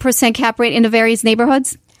an 8% cap rate in the various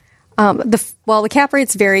neighborhoods? The cap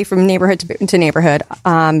rates vary from neighborhood to neighborhood,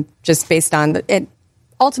 just based on it.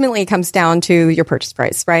 Ultimately, it comes down to your purchase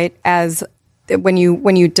price, right? As when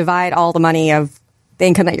you divide all the money of the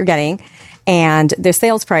income that you're getting and the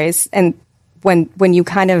sales price, and when you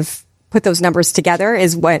kind of put those numbers together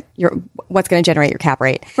is what's going to generate your cap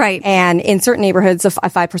rate. Right. And in certain neighborhoods, a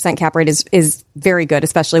 5% cap rate is very good,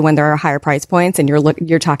 especially when there are higher price points and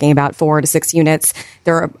you're talking about 4 to 6 units.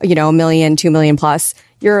 There are, $1 million, $2 million plus.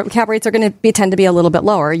 Your cap rates are going to tend to be a little bit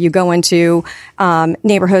lower. You go into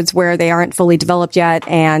neighborhoods where they aren't fully developed yet,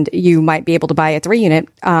 and you might be able to buy a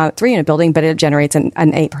 3-unit building, but it generates an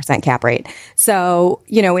 8% cap rate. So,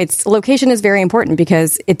 its location is very important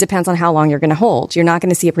because it depends on how long you're going to hold. You're not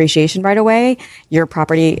going to see appreciation right away. Your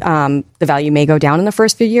property, the value may go down in the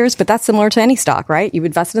first few years, but that's similar to any stock, right? You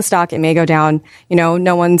invest in a stock, it may go down.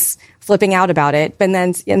 No one's flipping out about it, but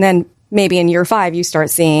then maybe in year 5 you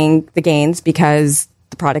start seeing the gains because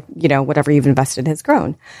the product, whatever you've invested has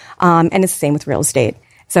grown. And it's the same with real estate.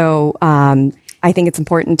 So, I think it's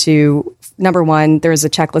important to, number one, there's a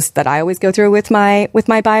checklist that I always go through with my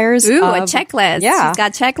buyers. Ooh, a checklist. Yeah. She's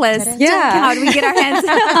got checklists. Yeah. How do we get our hands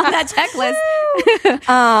on that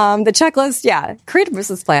checklist? The checklist, yeah. Create a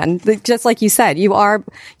business plan. Just like you said, you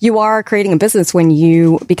are creating a business when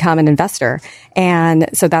you become an investor. And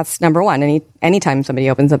so that's number one. Anytime somebody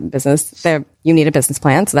opens up a business, you need a business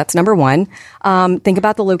plan. So that's number one. Think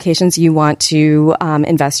about the locations you want to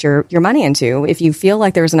invest your money into. If you feel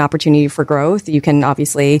like there's an opportunity for growth, you can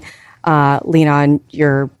obviously lean on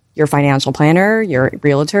your financial planner, your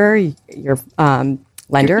realtor, your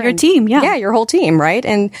lender, your team, yeah, your whole team, right?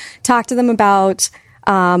 And talk to them about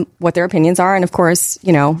what their opinions are, and of course,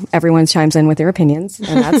 everyone chimes in with their opinions,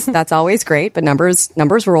 and that's always great. But numbers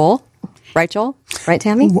rule. Right, Joel? Right,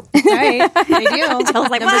 Tammy? Right. They do. Joel's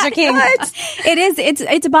like, numbers are king. It is.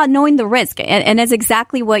 It's about knowing the risk. And it's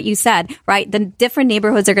exactly what you said, right? The different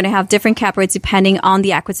neighborhoods are going to have different cap rates depending on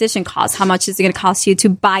the acquisition cost. How much is it going to cost you to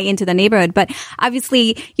buy into the neighborhood? But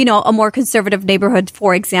obviously, a more conservative neighborhood,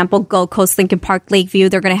 for example, Gold Coast, Lincoln Park, Lakeview,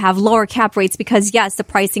 they're going to have lower cap rates because yes, the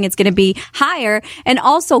pricing is going to be higher. And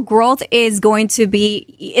also growth is going to be,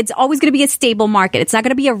 it's always going to be a stable market. It's not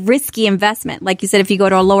going to be a risky investment. Like you said, if you go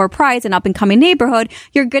to a lower price and up and coming neighborhood,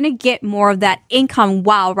 you're going to get more of that income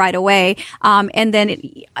right away, and then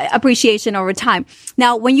appreciation over time.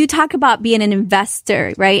 Now, when you talk about being an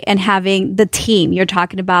investor, right, and having the team, you're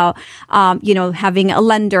talking about, having a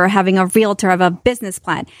lender, having a realtor, have a business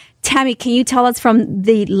plan. Tammy, can you tell us from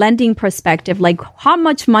the lending perspective, like how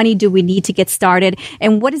much money do we need to get started,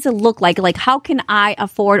 and what does it look like? Like, how can I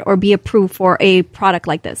afford or be approved for a product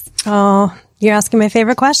like this? Oh, you're asking my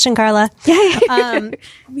favorite question, Carla.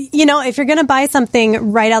 If you're going to buy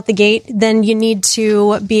something right out the gate, then you need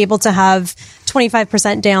to be able to have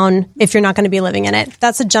 25% down if you're not going to be living in it.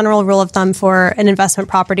 That's a general rule of thumb for an investment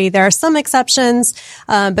property. There are some exceptions,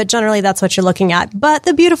 but generally that's what you're looking at. But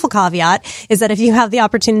the beautiful caveat is that if you have the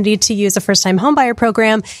opportunity to use a first-time homebuyer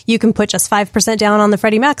program, you can put just 5% down on the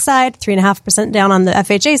Freddie Mac side, 3.5% down on the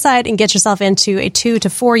FHA side, and get yourself into a 2 to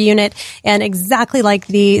 4 unit. And exactly like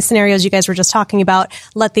the scenarios you guys were just talking about,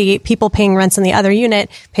 let the people paying rents in the other unit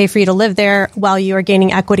pay for you to live there while you are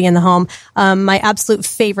gaining equity in the home. My absolute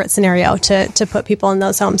favorite scenario to put people in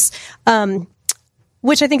those homes,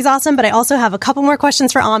 which I think is awesome. But I also have a couple more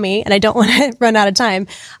questions for Ami, and I don't want to run out of time.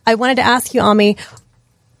 I wanted to ask you, Ami,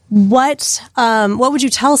 what would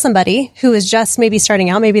you tell somebody who is just maybe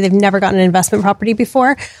starting out, maybe they've never gotten an investment property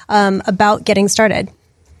before, about getting started?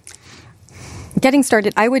 Getting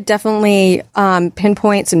started, I would definitely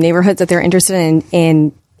pinpoint some neighborhoods that they're interested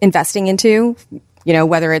in investing into.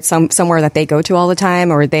 Whether it's somewhere that they go to all the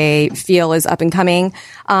time or they feel is up and coming.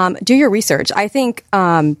 Do your research. I think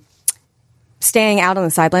staying out on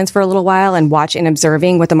the sidelines for a little while and watching and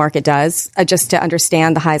observing what the market does, just to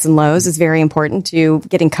understand the highs and lows, is very important to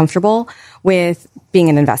getting comfortable with being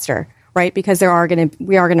an investor, right? Because we are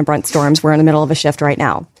going to brunt storms. We're in the middle of a shift right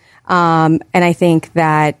now. And I think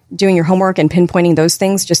that doing your homework and pinpointing those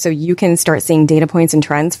things just so you can start seeing data points and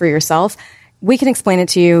trends for yourself. We can explain it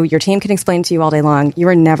to you. Your team can explain it to you all day long. You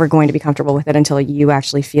are never going to be comfortable with it until you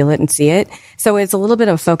actually feel it and see it. So it's a little bit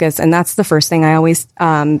of focus. And that's the first thing I always,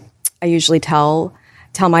 I usually tell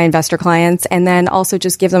my investor clients, and then also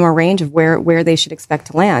just give them a range of where they should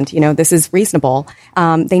expect to land. This is reasonable.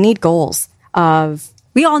 They need goals of,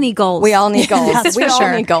 We all need goals. We all need goals. That's we for all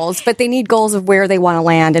sure. need goals, but they need goals of where they want to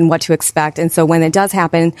land and what to expect. And so when it does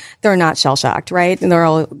happen, they're not shell shocked, right? And they're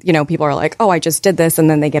all, people are like, oh, I just did this. And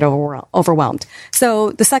then they get overwhelmed.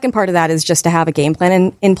 So the second part of that is just to have a game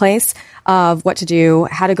plan in place of what to do,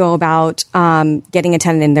 how to go about, getting a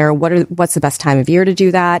tenant in there. What's the best time of year to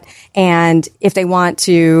do that? And if they want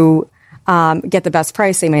to, get the best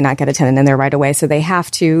price, they may not get a tenant in there right away. So they have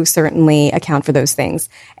to certainly account for those things.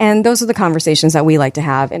 And those are the conversations that we like to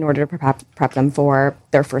have in order to prep them for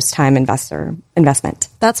their first time investment.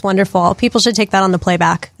 That's wonderful. People should take that on the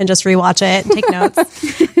playback and just rewatch it and take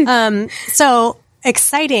notes. So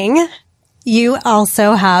exciting. You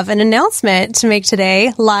also have an announcement to make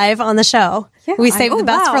today live on the show. Yeah, we saved the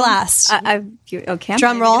best for last. Okay,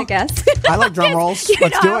 drum roll. I like drum rolls.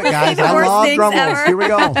 Let's do it, guys. I love drum rolls. Here we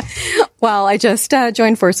go. Well, I just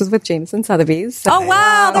joined forces with Jameson Sotheby's. So oh,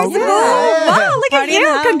 wow. There's wow, look at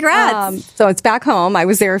you. Congrats. So it's back home. I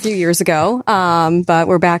was there a few years ago, but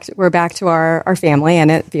we're back to our family, and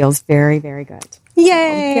it feels very, very good.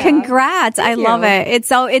 Yay. Yeah. Congrats. I love it.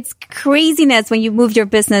 It's craziness when you move your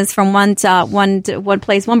business from one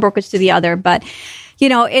place, one brokerage to the other. But,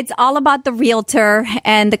 it's all about the realtor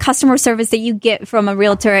and the customer service that you get from a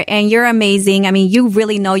realtor. And you're amazing. I mean, you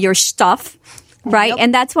really know your stuff. Right. Yep.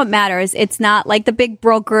 And that's what matters. It's not like the big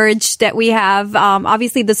brokerage that we have.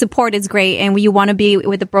 Obviously the support is great and you want to be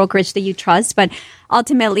with the brokerage that you trust, but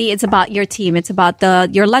ultimately it's about your team. It's about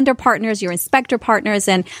your lender partners, your inspector partners.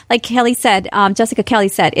 And like Kelly said, Jessica Kelly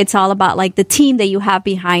said, it's all about like the team that you have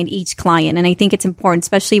behind each client. And I think it's important,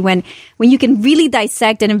 especially when you can really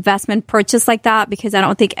dissect an investment purchase like that, because I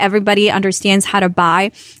don't think everybody understands how to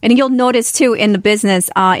buy. And you'll notice too in the business,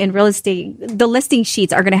 in real estate, the listing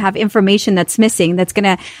sheets are going to have information that's missing.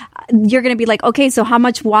 You're going to be like, okay, so how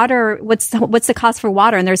much water, what's the cost for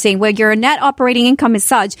water? And they're saying, well, your net operating income is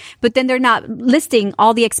such, but then they're not listing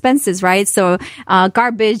all the expenses, right? So,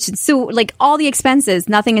 garbage, like all the expenses,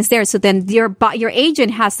 nothing is there. So then your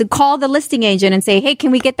agent has to call the listing agent and say, hey,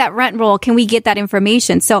 can we get that rent roll? Can we get that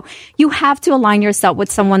information? So you have to align yourself with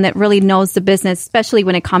someone that really knows the business, especially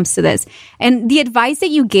when it comes to this. And the advice that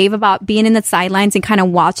you gave about being in the sidelines and kind of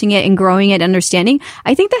watching it and growing it, understanding,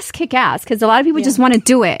 I think that's kick ass because a lot of people just want to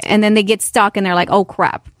do it and then they get stuck and they're like, oh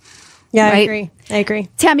crap. Yeah, right? I agree.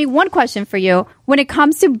 Tammy, one question for you. When it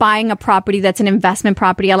comes to buying a property that's an investment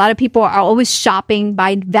property, a lot of people are always shopping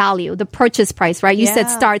by value, the purchase price, right? You said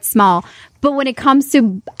start small. But when it comes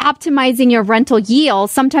to optimizing your rental yield,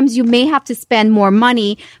 sometimes you may have to spend more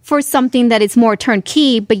money for something that is more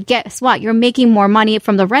turnkey. But guess what? You're making more money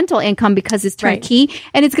from the rental income because it's turnkey. Right.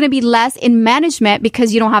 And it's going to be less in management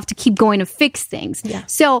because you don't have to keep going to fix things. Yeah.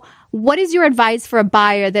 So what is your advice for a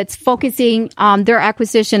buyer that's focusing their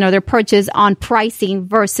acquisition or their purchase on pricing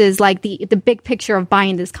versus like the big picture of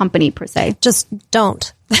buying this company per se? Just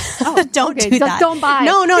don't. Don't do that. Don't buy.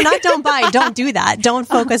 No, not don't buy. Don't do that. Don't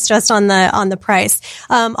focus just on the price.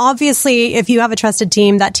 Obviously, if you have a trusted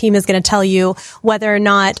team, that team is going to tell you whether or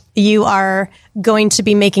not you are going to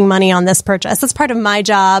be making money on this purchase. That's part of my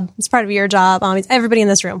job. It's part of your job. Everybody in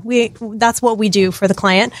this room. That's what we do for the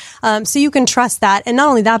client. So you can trust that. And not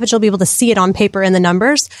only that, but you'll be able to see it on paper in the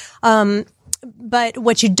numbers. But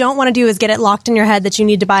what you don't want to do is get it locked in your head that you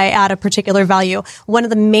need to buy at a particular value. One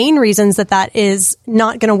of the main reasons that is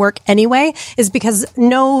not going to work anyway is because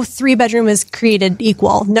no 3-bedroom is created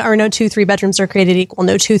equal, or no 2 3-bedrooms are created equal.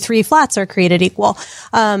 No 2 3 flats are created equal.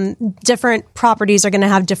 Different properties are going to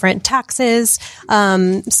have different taxes.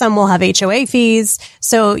 Some will have HOA fees.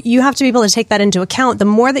 So you have to be able to take that into account. The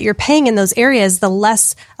more that you're paying in those areas, the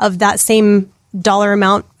less of that same dollar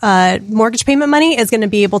amount mortgage payment money is going to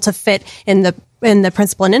be able to fit in the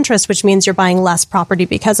principal and interest, which means you're buying less property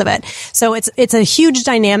because of it. So it's a huge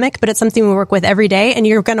dynamic, but it's something we work with every day, and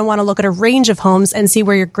you're going to want to look at a range of homes and see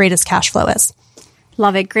where your greatest cash flow is.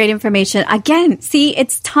 Love it. Great information. Again, see,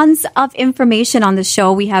 it's tons of information on the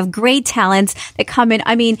show. We have great talents that come in.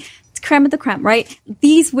 I mean, creme of the creme, right?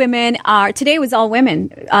 These women today was all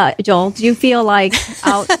women. Joel, do you feel like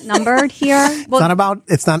outnumbered here? Well,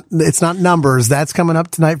 it's not numbers. That's coming up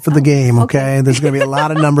tonight for the game. Okay. There's going to be a lot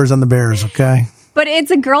of numbers on the Bears. Okay. But it's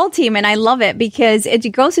a girl team, and I love it because it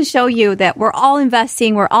goes to show you that we're all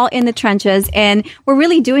investing, we're all in the trenches, and we're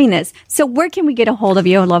really doing this. So where can we get a hold of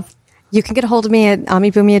you? I love. You can get a hold of me at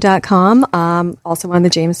amibumia.com, also on the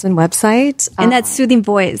Jameson website. And that soothing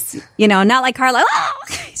voice, not like Carla. Oh!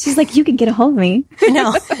 She's like, you can get a hold of me.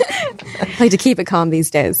 No. I like to keep it calm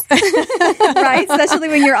these days. Right? Especially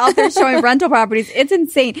when you're out there showing rental properties. It's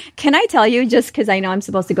insane. Can I tell you, just because I know I'm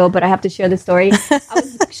supposed to go, but I have to share the story. I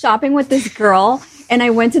was shopping with this girl, and I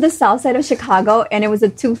went to the south side of Chicago, and it was a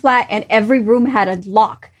 2-flat, and every room had a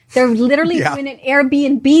lock. They're literally doing an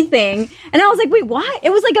Airbnb thing. And I was like, wait, what? It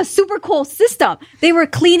was like a super cool system. They were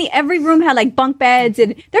cleaning. Every room had like bunk beds,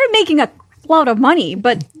 and they're making a lot of money.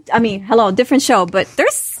 But I mean, hello, different show. But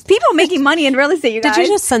there's people people making money in real estate, you guys. Did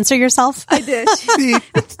you just censor yourself? I did.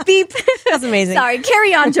 Beep. That's amazing. Sorry.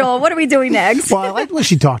 Carry on, Joel. What are we doing next? Well, I like what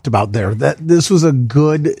she talked about there, that this was a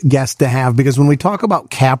good guest to have, because when we talk about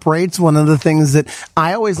cap rates, one of the things that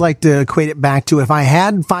I always like to equate it back to, if I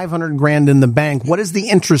had 500 grand in the bank, what is the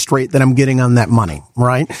interest rate that I'm getting on that money,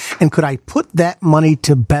 right? And could I put that money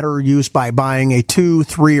to better use by buying a 2,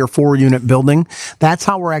 3, or 4 unit building? That's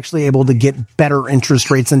how we're actually able to get better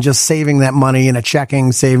interest rates than just saving that money in a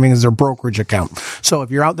checking, savings, or brokerage account. So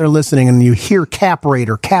if you're out there listening and you hear cap rate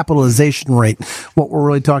or capitalization rate, what we're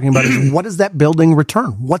really talking about is what is that building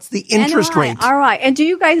return? What's the interest NOI. rate? All right. And do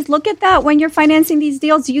you guys look at that when you're financing these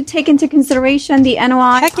deals? Do you take into consideration the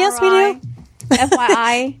NOI? Heck yes, we ROI, do.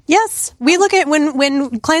 FYI. Yes, we look at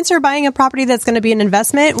when clients are buying a property that's going to be an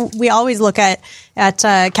investment. We always look at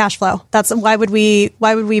cash flow. That's why would we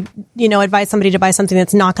advise somebody to buy something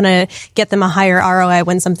that's not going to get them a higher ROI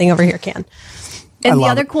when something over here can. And the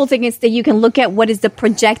other cool thing is that you can look at what is the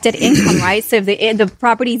projected income, right? So if the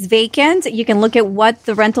property is vacant, you can look at what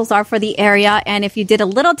the rentals are for the area. And if you did a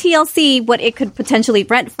little TLC, what it could potentially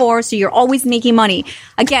rent for. So you're always making money.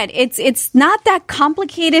 Again, it's not that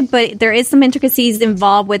complicated, but there is some intricacies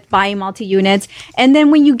involved with buying multi-units. And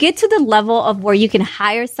then when you get to the level of where you can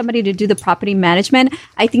hire somebody to do the property management,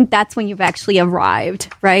 I think that's when you've actually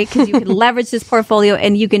arrived, right? Because you can leverage this portfolio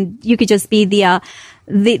and you could just be the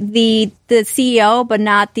CEO, but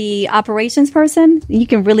not the operations person. You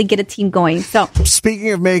can really get a team going. So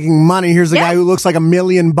speaking of making money, here's a guy who looks like $1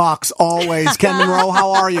 million always. Ken Monroe,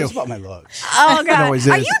 how are you? That's about my looks. Oh God, always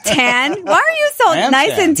are is. you tan? Why are you so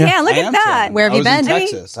nice and tan? Look at that. Where have you been? I was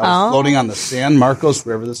in Texas. I was floating on the San Marcos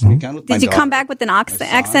River this weekend with my Did you daughter. come back with an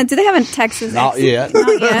accent? Do they have a Texas Not accent? yet.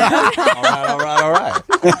 Not yet. All right.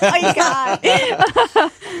 Oh my God.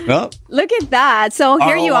 Well, Look at that. So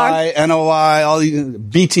here you are. ROI, NOI, all these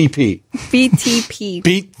BTP. BTP.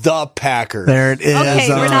 Beat the Packers. There it is. Okay,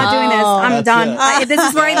 we're not doing this. I'm That's done. it. This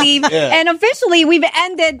is where I leave. Yeah. And officially, we've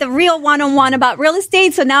ended the real one-on-one about real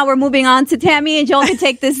estate. So now we're moving on to Tammy, and Joel can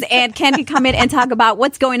take this, and Ken can come in and talk about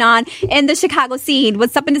what's going on in the Chicago scene.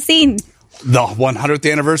 What's up in the scene? The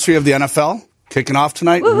 100th anniversary of the NFL kicking off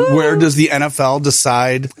tonight. Woohoo. Where does the NFL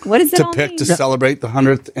decide What does it to all pick mean? to celebrate the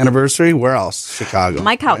 100th anniversary? Where else? Chicago.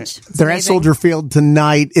 My couch. They're at Soldier Field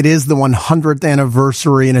tonight. It is the 100th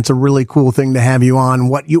anniversary, and it's a really cool thing to have you on.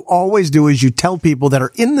 What you always do is you tell people that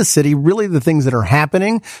are in the city really the things that are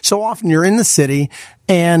happening. So often you're in the city,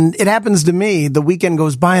 and it happens to me. The weekend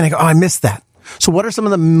goes by, and I go, oh, I missed that. So what are some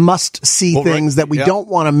of the must-see things that we don't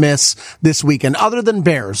want to miss this weekend, other than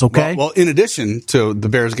Bears, okay? Well, in addition to the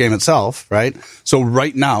Bears game itself, right? So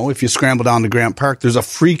right now, if you scramble down to Grant Park, there's a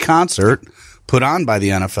free concert put on by the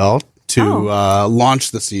NFL to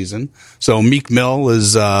launch the season. So Meek Mill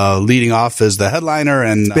is leading off as the headliner,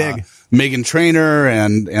 and big. Meghan Trainor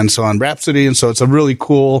and so on, Rhapsody. And so it's a really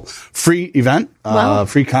cool free event,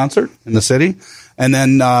 free concert in the city. And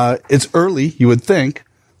then it's early, you would think,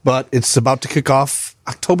 but it's about to kick off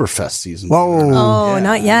Oktoberfest season. Whoa. Oh,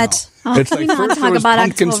 not yet. It's like not first talk there was about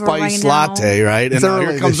pumpkin October spice right now. latte, right? It's And now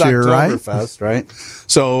early here comes this year, right? Oktoberfest, right?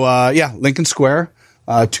 So, Lincoln Square,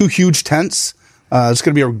 2 huge tents. It's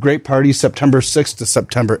going to be a great party, September 6th to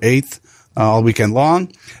September 8th, all weekend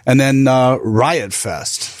long. And then Riot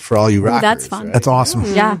Fest for all you rockers. that's fun. right? That's awesome.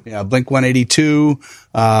 Yeah. Yeah,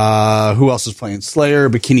 Blink-182. Who else is playing? Slayer,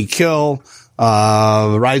 Bikini Kill,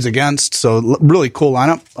 Rise Against. So really cool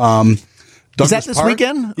lineup. Is that Douglas this Park.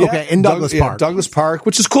 weekend? Yeah, Okay, in Douglas Park. Douglas Park,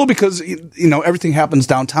 which is cool because, everything happens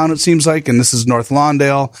downtown, it seems like, and this is North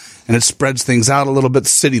Lawndale, and it spreads things out a little bit. The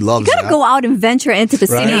city loves You got to that. go out and venture into the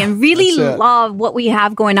Right. city and really That's it. love what we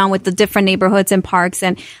have going on with the different neighborhoods and parks.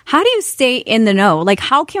 And how do you stay in the know? Like,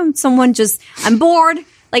 how can someone I'm bored.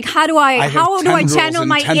 Like, how do I tendrils channel and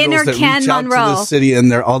my tendrils inner that Ken reach out to Monroe? the city, and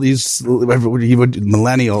they're all these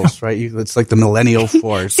millennials, right? It's like the millennial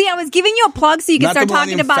force. See, I was giving you a plug so you can Not start the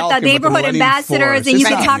talking Millennium about Falcon, the but the neighborhood Millennium ambassadors, Force. and you It's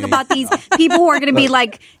can not talk me. about these people who are going to be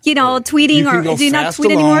tweeting, You can or go do you not fast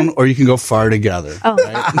tweet alone, anymore? or you can go far together.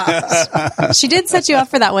 Oh. She did set you up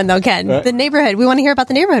for that one, though, Ken. The neighborhood. We want to hear about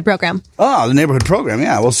the neighborhood program. Oh, the neighborhood program.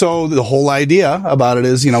 Yeah. Well, so the whole idea about it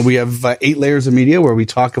is, we have 8 layers of media where we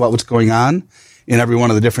talk about what's going on in every one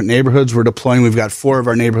of the different neighborhoods we're deploying. We've got 4 of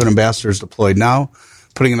our neighborhood ambassadors deployed now,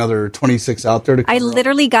 putting another 26 out there to I cover up.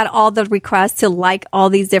 literally got all the requests to like all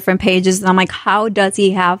these different pages, and I'm like, how does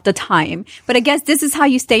he have the time? But I guess this is how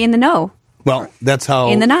you stay in the know. Well, that's how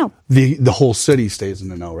In the know. the whole city stays in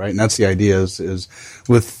the know, right? And that's the idea is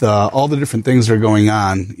with all the different things that are going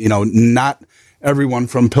on, not everyone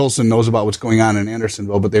from Pilsen knows about what's going on in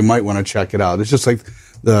Andersonville, but they might want to check it out. It's just like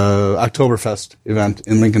the Oktoberfest event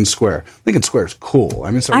in Lincoln Square. Lincoln Square is cool. I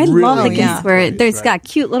mean, it's a I really love Lincoln yeah. Square. There's got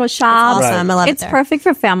cute little shops. Awesome. I love it It's there. perfect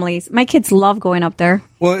for families. My kids love going up there.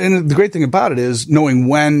 Well, and the great thing about it is knowing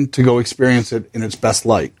when to go experience it in its best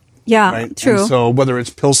light. Yeah, Right? true. And so whether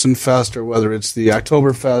it's Pilsen Fest or whether it's the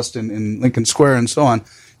Oktoberfest in Lincoln Square and so on,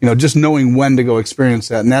 just knowing when to go experience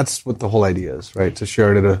that. And that's what the whole idea is, right? To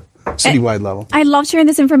share it at a citywide level. I love sharing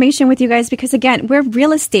this information with you guys because, again, we're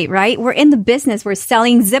real estate, right? We're in the business. We're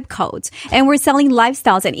selling zip codes and we're selling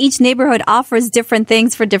lifestyles, and each neighborhood offers different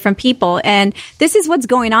things for different people. And this is what's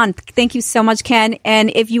going on. Thank you so much, Ken.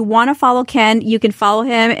 And if you want to follow Ken, you can follow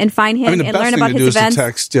him and find him the and best learn thing about to his do is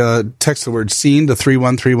events. to text the word SCENE to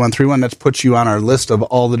 313131. That puts you on our list of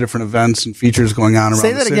all the different events and features going on around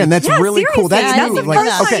Say the that city. again. That's Yeah, really cool. seriously. That's That's new. the Like,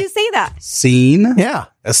 first time okay. you say that. SCENE. Yeah.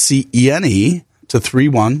 SCENE to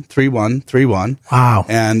 313131. Wow.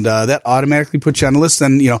 And that automatically puts you on the list.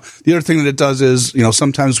 Then, the other thing that it does is,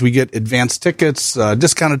 sometimes we get advanced tickets,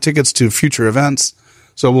 discounted tickets to future events.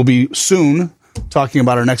 So we'll be soon talking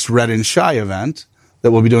about our next Red and Shy event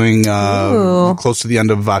that we'll be doing close to the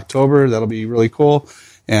end of October. That'll be really cool.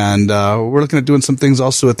 And we're looking at doing some things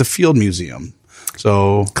also at the Field Museum.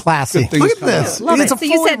 So Classy. good things Look at coming this. up. Love It's it. a So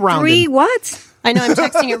you fully said rounded. 3 what? I know. I'm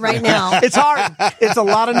texting it right now. It's hard. It's a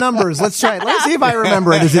lot of numbers. Let's try it. Let's see if I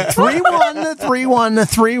remember it. Is it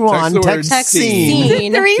 313131? Text the word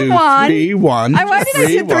SCENE. 3-1. 3-1. Why did I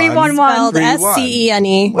say 3-1-1? Spelled 3-1.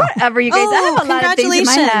 SCENE. Whatever, you guys. I have a lot of things in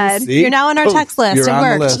my head. See? You're now on our Oh, text list. you're It on the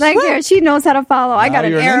worked. list. Like, here, she knows how to follow. I got Now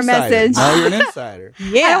an you're error insider. message. Now you're an insider.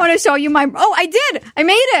 Yeah. I don't want to show you my. Oh, I did. I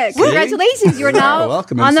made it. Congratulations. You're now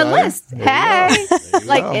welcome, on the insider. list. There you Hey. go. There you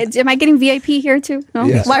Like, go. am I getting VIP here too? No.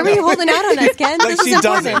 Yes. Why were you holding out on us, Ken? Like This is she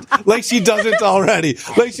important. doesn't. Like she doesn't already.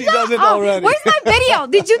 Like she doesn't already. Where's my video?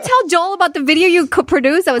 Did you tell Joel about the video you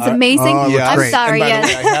produced? That was amazing. oh, it looks I'm great. sorry. And by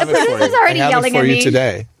the Yes. way, I have it for you. Producer's already I have yelling it for at you me.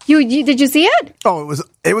 today. You did you see it? Oh,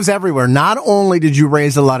 it was everywhere. Not only did you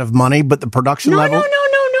raise a lot of money, but the production No, level. No.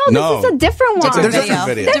 No. This is a different one. It's a Different different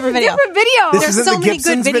video. video. Different video. Different video. This There's isn't so the many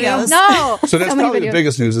Gibson's good video? videos. No. So that's many probably the videos.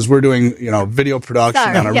 biggest news is we're doing, video production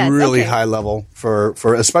Sorry. on a Yes, really okay. high level for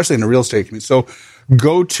especially in the real estate community. So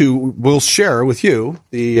we'll share with you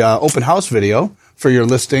the open house video for your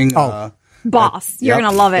listing. Boss. You're Yep.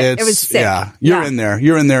 going to love it. It It's- was sick. Yeah. You're in there.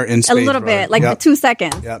 You're in there in A spades, little brother. bit, like Yep. for 2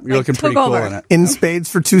 seconds. Yeah, you're Like, looking took pretty cool over. in it. In spades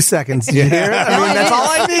for 2 seconds. Did you hear it? I mean, that's all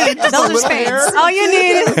I need. Just a Those are little spades. hair. All you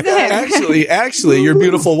need is this. Actually, your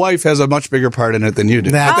beautiful wife has a much bigger part in it than you do.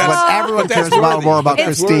 That's Oh. what everyone That's cares about worthy. more about It's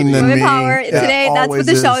Christine worthy. than Women me. Power. Yeah, Today, that's what always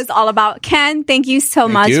the show is all about. Ken, thank you so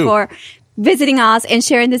much you. for visiting us and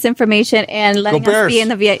sharing this information and letting us Bears. be in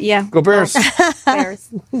the yeah. Go Bears. Bears.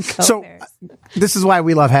 So this is why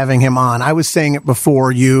we love having him on. I was saying it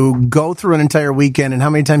before. You go through an entire weekend, and how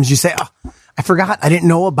many times you say, "Oh, I forgot. I didn't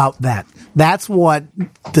know about that." That's what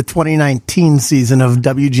the 2019 season of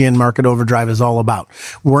WGN Market Overdrive is all about.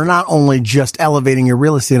 We're not only just elevating your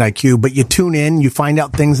real estate IQ, but you tune in, you find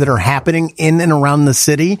out things that are happening in and around the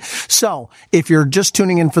city. So if you're just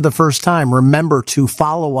tuning in for the first time, remember to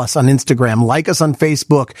follow us on Instagram, like us on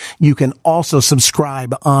Facebook. You can also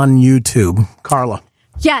subscribe on YouTube. Carla.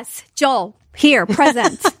 Yes, Joel. Here,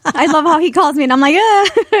 present. I love how he calls me, and I'm like,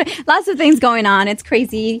 lots of things going on. It's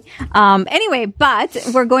crazy. Anyway, but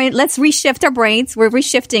let's reshift our brains. We're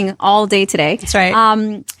reshifting all day today. That's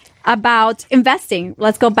right. About investing.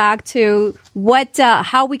 Let's go back to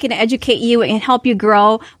how we can educate you and help you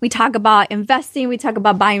grow. We talk about investing. We talk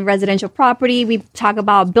about buying residential property. We talk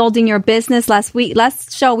about building your business. Last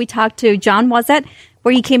show, we talked to John, was it?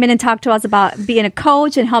 Where he came in and talked to us about being a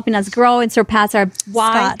coach and helping us grow and surpass our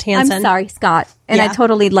why. Scott Hansen. I'm sorry, Scott. And I Yeah.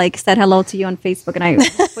 totally said hello to you on Facebook, and I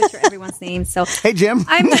butcher everyone's name. So Hey, Jim.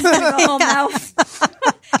 I'm just gonna go home now.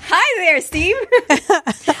 Hi there, Steve.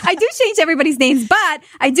 I do change everybody's names, but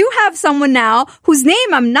I do have someone now whose name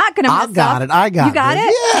I'm not going to mess I got up. it. I got it. You got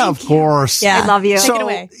it? Yeah, of course. Yeah. I love you. Take So it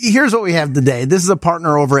away. here's what we have today. This is a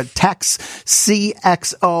partner over at Tex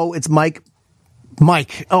CXO. It's Mike.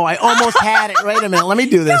 Oh, I almost had it. Wait a minute. Let me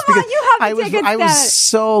do this Come on, you have to I was take a I was stab.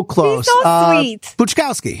 so close. He's so sweet.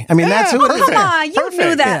 Buchkowski. I mean, that's who it is. Come on, you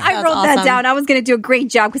knew that. Yeah. I wrote That's that awesome. down. I was going to do a great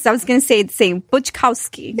job because I was going to say the same.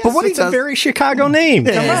 Butchkowski. But what he It's a does, very Chicago name.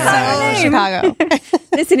 Come on. Chicago.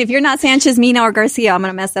 Listen, if you're not Sanchez, Mina, or Garcia, I'm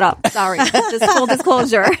going to mess it up. Sorry. Just full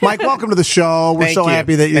disclosure. Mike, welcome to the show. We're Thank so you.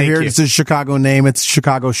 happy that you're Thank here. you. It's a Chicago name. It's a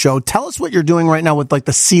Chicago show. Tell us what you're doing right now with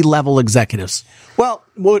the C-level executives. Well,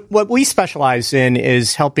 what we specialize in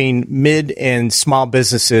is helping mid and small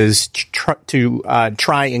businesses to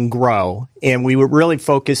try and grow. And we would really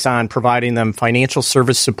focus on providing them financial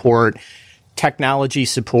service support, technology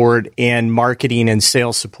support, and marketing and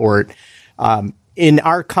sales support. in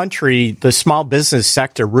our country, the small business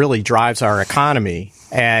sector really drives our economy,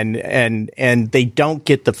 and they don't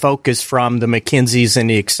get the focus from the McKinseys and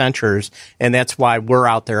the Accentures, and that's why we're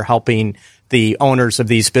out there helping the owners of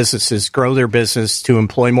these businesses grow their business to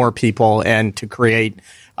employ more people and to create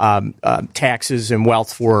taxes and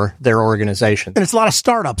wealth for their organization. And it's a lot of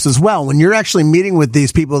startups as well. When you're actually meeting with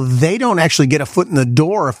these people, they don't actually get a foot in the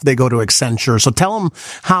door if they go to Accenture. So tell them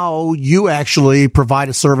how you actually provide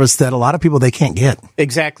a service that a lot of people, they can't get.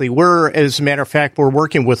 Exactly. As a matter of fact, we're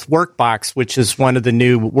working with Workbox, which is one of the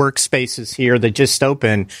new workspaces here that just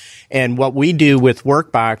opened. And what we do with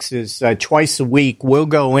Workbox is twice a week, we'll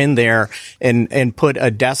go in there and put a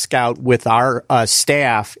desk out with our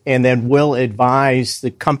staff, and then we'll advise the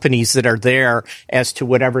companies that are there as to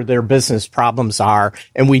whatever their business problems are.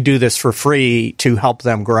 And we do this for free to help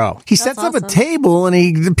them grow. He sets up a table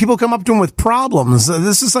and people come up to him with problems.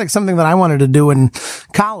 This is like something that I wanted to do in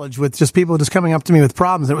college with just people just coming up to me with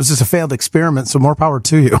problems. It was just a failed experiment. So more power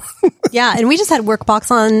to you. Yeah. And we just had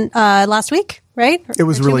Workbox on last week, right? It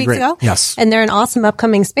was Or 2 really weeks great. ago. Yes. And they're an awesome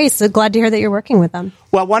upcoming space. So glad to hear that you're working with them.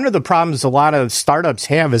 Well, one of the problems a lot of startups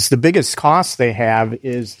have is the biggest cost they have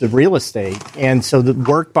is the real estate. And so the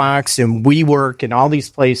Workbox and WeWork and all these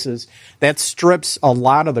places, that strips a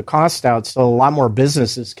lot of the cost out. So a lot more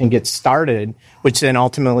businesses can get started, which then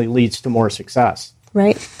ultimately leads to more success.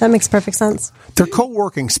 Right. That makes perfect sense. They're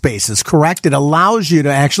co-working spaces, correct? It allows you to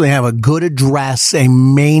actually have a good address, a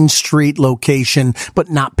main street location, but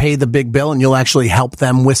not pay the big bill, and you'll actually help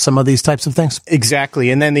them with some of these types of things. Exactly.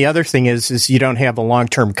 And then the other thing is you don't have a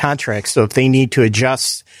long-term contract. So if they need to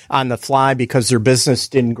adjust on the fly because their business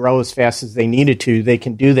didn't grow as fast as they needed to, they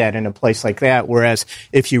can do that in a place like that. Whereas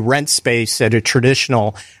if you rent space at a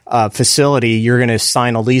traditional facility, you're going to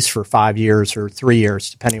sign a lease for 5 years or 3 years,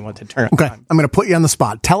 depending on what the term. Okay. I'm going to put you on the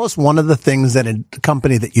spot. Tell us one of the things that a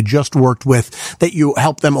company that you just worked with that you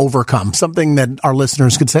helped them overcome, something that our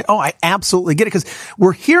listeners could say, oh, I absolutely get it. Because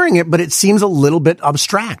we're hearing it, but it seems a little bit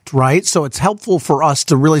abstract, right? So it's helpful for us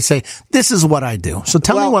to really say, this is what I do. So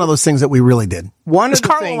tell me one of those things that we really did. One of the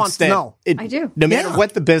Carla things wants that to know. I do. No matter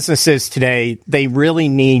what the business is today, they really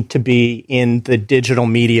need to be in the digital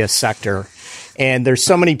media sector. And there's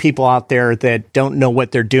so many people out there that don't know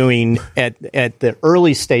what they're doing at the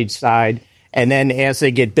early stage side. And then as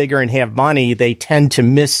they get bigger and have money, they tend to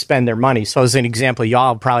misspend their money. So as an example,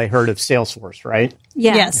 y'all have probably heard of Salesforce, right?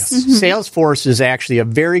 Yes. Salesforce is actually a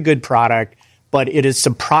very good product, but it is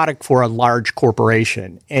a product for a large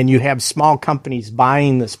corporation. And you have small companies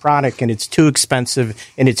buying this product, and it's too expensive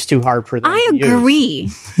and it's too hard for them to use. I agree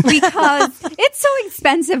because it's so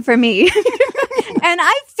expensive for me. And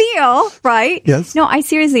I feel, right? Yes. No, I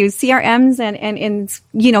seriously, CRMs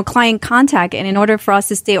and client contact. And in order for us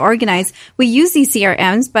to stay organized, we use these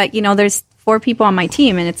CRMs, but, there's 4 people on my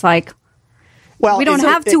team and it's like, Well, we don't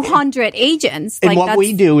have 200 agents. And what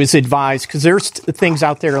we do is advise, because there's things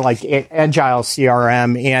out there like Agile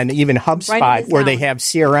CRM and even HubSpot where they have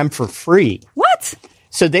CRM for free. What?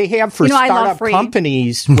 So they have for I love startup free.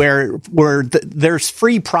 companies where there's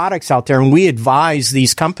free products out there, and we advise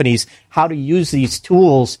these companies how to use these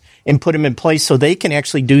tools and put them in place so they can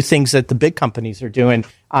actually do things that the big companies are doing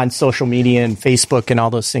on social media and Facebook and all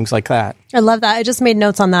those things like that. I love that. I just made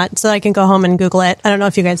notes on that so I can go home and Google it. I don't know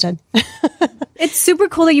if you guys did. It's super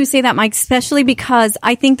cool that you say that, Mike, especially because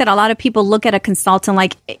I think that a lot of people look at a consultant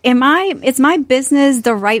like, is my business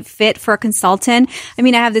the right fit for a consultant? I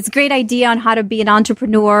mean, I have this great idea on how to be an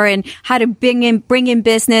entrepreneur and how to bring in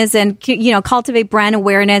business and, cultivate brand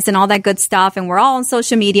awareness and all that good stuff. And we're all on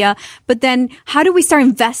social media. But then how do we start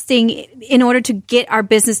investing in order to get our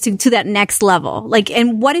business to that next level?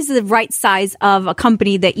 And what is the right size of a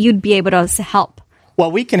company that you'd be able to help? Well,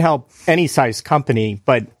 we can help any size company,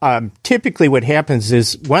 but typically what happens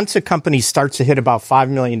is once a company starts to hit about $5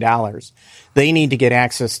 million, they need to get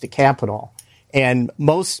access to capital. And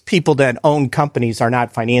most people that own companies are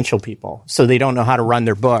not financial people, so they don't know how to run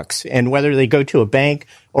their books. And whether they go to a bank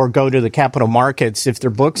or go to the capital markets, if their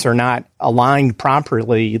books are not aligned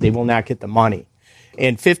properly, they will not get the money.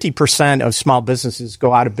 And 50% of small businesses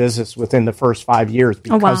go out of business within the first 5 years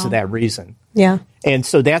because of that reason. Yeah. And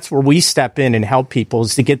so that's where we step in and help people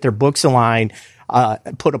is to get their books aligned,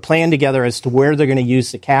 put a plan together as to where they're going to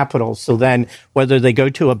use the capital. So then whether they go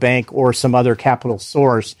to a bank or some other capital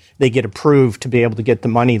source, they get approved to be able to get the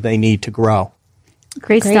money they need to grow.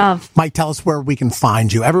 Great stuff. Mike, tell us where we can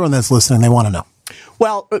find you. Everyone that's listening, they want to know.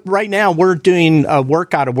 Well, right now we're doing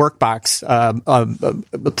work out of Workbox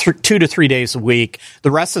 2 to 3 days a week.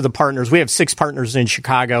 The rest of the partners, we have 6 partners in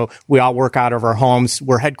Chicago. We all work out of our homes.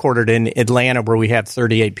 We're headquartered in Atlanta, where we have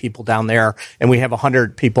 38 people down there, and we have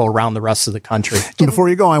 100 people around the rest of the country. And before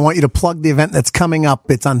you go, I want you to plug the event that's coming up.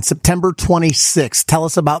 It's on September 26th. Tell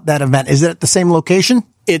us about that event. Is it at the same location?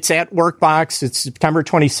 It's at Workbox. It's September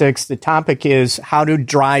 26th. The topic is how to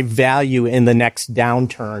drive value in the next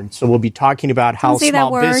downturn. So we'll be talking about how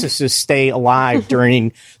small businesses stay alive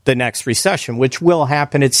during the next recession, which will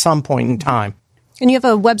happen at some point in time. And you have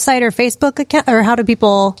a website or Facebook account, or how do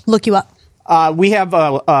people look you up? We have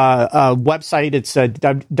a website. It's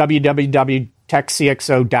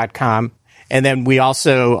www.techcxo.com. And then we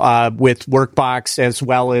also, with Workbox as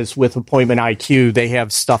well as with Appointment IQ, they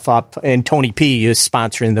have stuff up, and Tony P is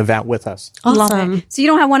sponsoring the event with us. Awesome. Love it. So you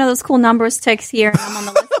don't have one of those cool numbers text here and I'm on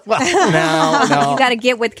the list? No. You got to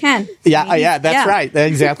get with Ken. Yeah, that's right.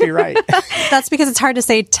 That's exactly right. That's because it's hard to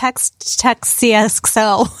say text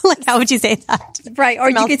CXO. Like, how would you say that? Right. Or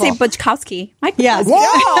you could say Butchkowski. Yes.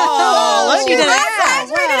 Whoa! You did it.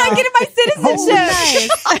 Where did I get my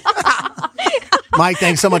citizenship? Mike,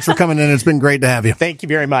 thanks so much for coming in. It's been great to have you. Thank you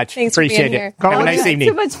very much. Thanks for Appreciate being here. it. Have a nice evening.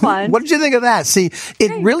 Too much fun. What did you think of that? See,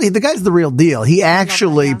 the guy's the real deal. He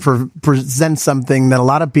actually presents something that a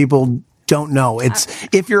lot of people don't know. It's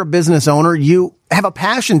if you're a business owner, you have a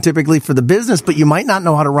passion typically for the business, but you might not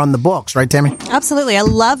know how to run the books, right, Tammy? Absolutely. I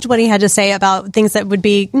loved what he had to say about things that would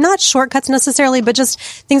be not shortcuts necessarily, but just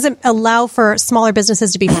things that allow for smaller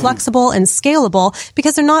businesses to be flexible and scalable,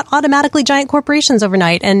 because they're not automatically giant corporations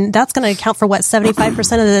overnight. And that's going to account for 75%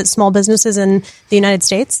 of the small businesses in the United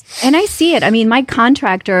States. And I see it. I mean, my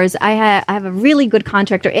contractors, I have a really good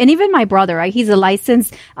contractor, and even my brother, right? He's a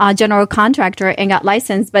licensed general contractor and got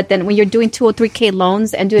licensed. But then when you're doing 203K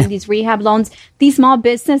loans and doing these rehab loans, these small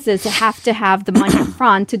businesses have to have the money up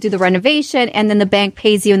front to do the renovation, and then the bank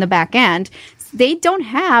pays you in the back end. They don't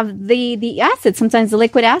have the assets, sometimes the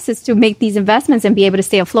liquid assets, to make these investments and be able to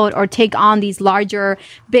stay afloat or take on these larger,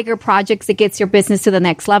 bigger projects that gets your business to the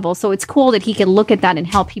next level. So it's cool that he can look at that and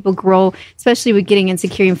help people grow, especially with getting and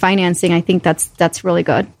securing financing. I think that's really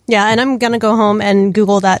good. Yeah, and I'm going to go home and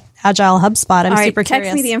Google that Agile HubSpot. I'm super curious.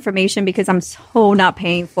 Text me the information because I'm so not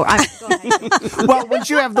paying for it. Well, once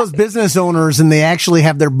you have those business owners and they actually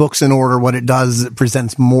have their books in order, what it does is it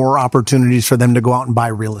presents more opportunities for them to go out and buy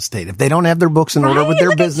real estate. If they don't have their books in order with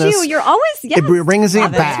their business, you're always it brings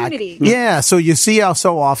it back. Yeah, so you see how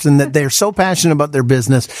so often that they're so passionate about their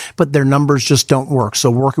business, but their numbers just don't work.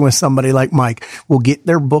 So working with somebody like Mike will get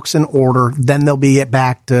their books in order, then they'll be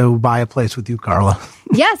back to buy a place with you, Carla.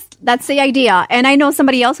 Yes, that's the idea. And I know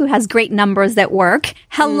somebody else who has great numbers that work.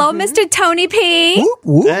 Hello, Mr. Tony P. Whoop,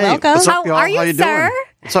 whoop. Hey, welcome. what's up, How y'all? are you, How you sir? doing?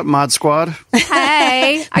 What's up, Mod Squad?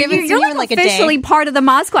 Hey, you're like a day. officially part of the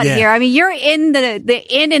Mod Squad Yeah. here. I mean, you're in the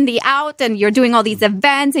in and the out, and you're doing all these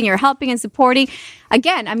events, and you're helping and supporting.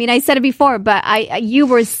 Again, I mean, I said it before, but you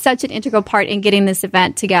were such an integral part in getting this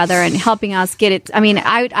event together and helping us get it. I mean,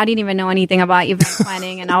 I didn't even know anything about event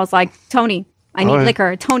planning, and I was like, Tony, I need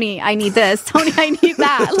liquor. Tony, I need this. Tony, I need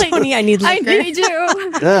that. Like, Tony, I need liquor. I need you.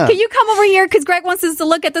 Yeah. Can you come over here? Because Greg wants us to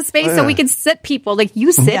look at the space so we can sit people. Like,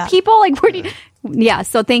 you sit people? Like, where do you... Yeah,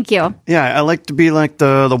 so thank you. Yeah, I like to be like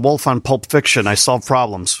the wolf on Pulp Fiction. I solve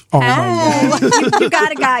problems. Oh, my God. You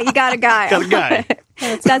got a guy. You got a guy. Got a guy.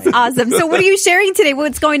 That's awesome. So what are you sharing today?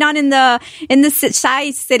 What's going on in the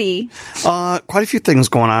Size City? Quite a few things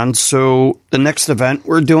going on. So the next event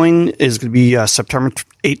we're doing is going to be September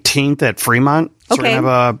 18th at Fremont. So Okay. we're going to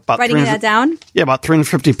have about Writing that down? Yeah, about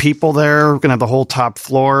 350 people there. We're going to have the whole top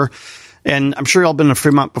floor. And I'm sure y'all been to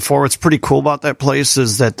Fremont before. What's pretty cool about that place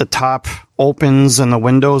is that the top opens and the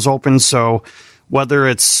windows open. So whether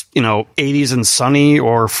it's, 80s and sunny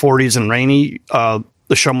or 40s and rainy,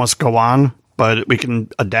 the show must go on. But we can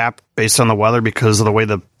adapt based on the weather because of the way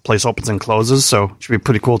the place opens and closes. So it should be a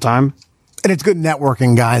pretty cool time. And it's good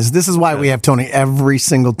networking, guys. This is why we have Tony every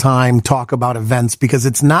single time talk about events, because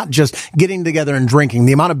it's not just getting together and drinking.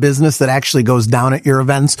 The amount of business that actually goes down at your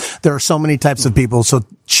events, there are so many types of people. So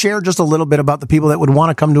share just a little bit about the people that would want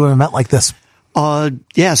to come to an event like this.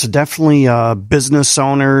 Yeah, so definitely business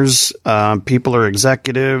owners, people are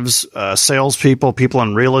executives, salespeople, people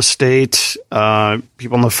in real estate,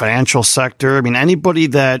 people in the financial sector. I mean, anybody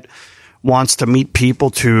that wants to meet people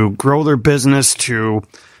to grow their business, to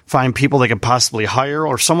find people they could possibly hire,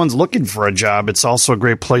 or someone's looking for a job, it's also a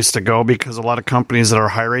great place to go because a lot of companies that are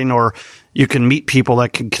hiring, or you can meet people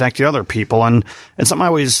that can connect to other people. And something I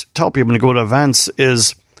always tell people when you go to events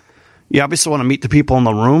is you obviously want to meet the people in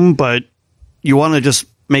the room, but you want to just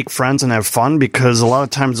make friends and have fun, because a lot of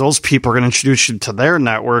times those people are going to introduce you to their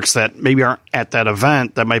networks that maybe aren't at that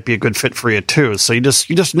event that might be a good fit for you too. So you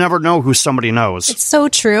just never know who somebody knows. It's so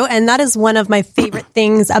true. And that is one of my favorite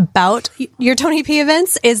things about your Tony P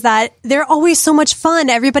events is that they're always so much fun.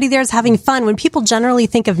 Everybody there is having fun. When people generally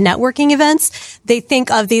think of networking events, they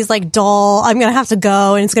think of these like dull, I'm going to have to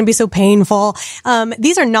go and it's going to be so painful.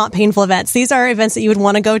 These are not painful events. These are events that you would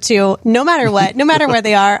want to go to no matter what, no matter where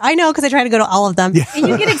they are. I know because I try to go to all of them. Yeah. And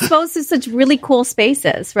you get exposed to such really cool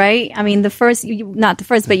spaces, right? I mean, not the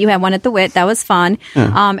first, but you had one at the WIT. That was fun.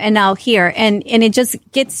 And now here. And it just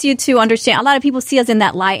gets you to understand. A lot of people see us in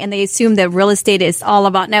that light and they assume that real estate is all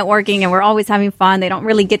about networking and we're always having fun. They don't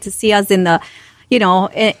really get to see us in the,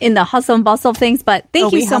 in the hustle and bustle of things. But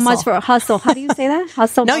thank you so much for hustle. How do you say that?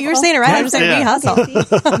 Hustle. No, you were saying it right. I'm just saying we hustle.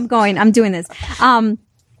 Okay, I'm doing this.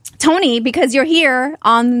 Tony, because you're here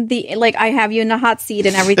on I have you in the hot seat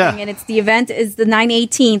and everything, and the event is the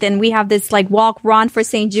 9/18th, and we have this walk run for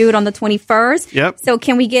St. Jude on the 21st. Yep. So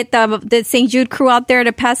can we get the St. Jude crew out there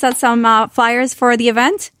to pass out some flyers for the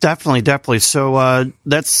event? Definitely. So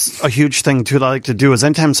that's a huge thing too that I like to do is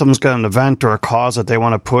anytime someone's got an event or a cause that they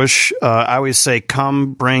want to push, I always say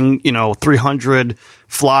come bring 300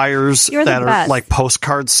 flyers that are like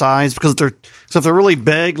postcard size, because if they're really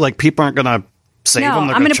big, people aren't gonna save them.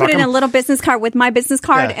 I'm going to put it in a little business card with my business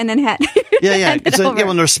card and then head.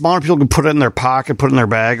 When they're smaller, people can put it in their pocket, put it in their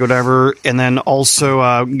bag, whatever. And then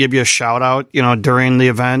also give you a shout out, during the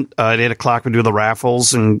event at 8:00. We do the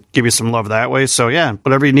raffles and give you some love that way. So yeah,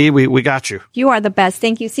 whatever you need, we got you. You are the best.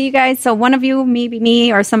 Thank you. See you guys. So one of you, maybe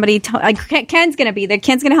me or somebody, Ken's going to be there.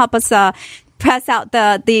 Ken's going to help us pass out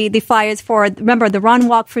the flyers for, remember, the Run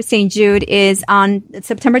Walk for St. Jude is on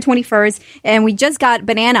September 21st, and we just got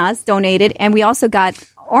bananas donated, and we also got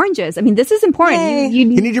oranges. I mean, this is important. You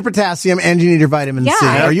need your potassium and you need your vitamin C.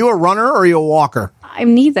 Are you a runner or are you a walker?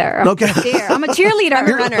 I'm neither. Okay. I'm a cheerleader. I'm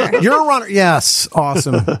a runner. You're a runner. Yes.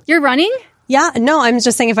 Awesome. You're running? Yeah, no, I'm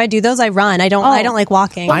just saying if I do those, I run. I don't like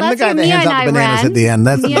walking. I'm the guy that hands out the bananas at the end.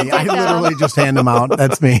 That's me. I literally just hand them out.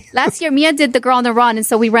 That's me. Last year, Mia did the Girl on the Run, and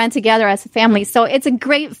so we ran together as a family. So it's a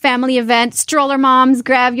great family event. Stroller moms,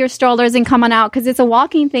 grab your strollers and come on out because it's a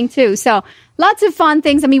walking thing too. So lots of fun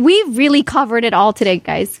things. I mean, we really covered it all today,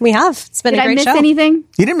 guys. We have. It's been a great show. Did I miss anything?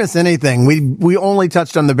 You didn't miss anything. We only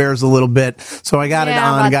touched on the Bears a little bit, so I got it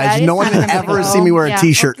on, guys. No one has ever seen me wear a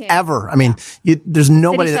T-shirt, ever. I mean, there's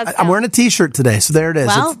nobody. I'm wearing a T-shirt today, so there it is.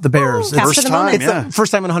 Well, it's the Bears. It's first time, the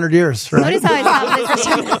first time in 100 years. Right? Notice how I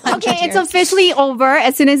stopped this. Okay, it's officially over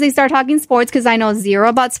as soon as they start talking sports, because I know zero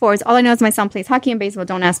about sports. All I know is my son plays hockey and baseball.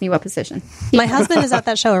 Don't ask me what position. My husband is at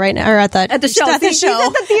that show right now, or at the show. At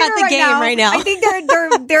the game right now. I think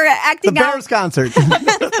they're acting the Bears concert. Bears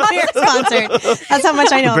concert. That's how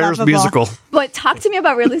much I know the Bears about football. musical. But talk to me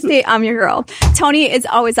about real estate. I'm your girl. Tony, it's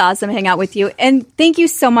always awesome to hang out with you. And thank you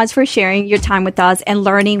so much for sharing your time with us and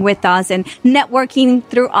learning with us and networking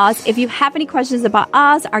through us. If you have any questions about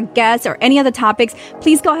us, our guests, or any other topics,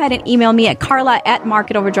 please go ahead and email me at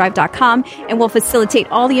carla@marketoverdrive.com, and we'll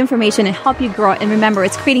facilitate all the information and help you grow. And remember,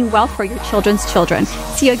 it's creating wealth for your children's children.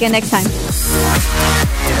 See you again next time.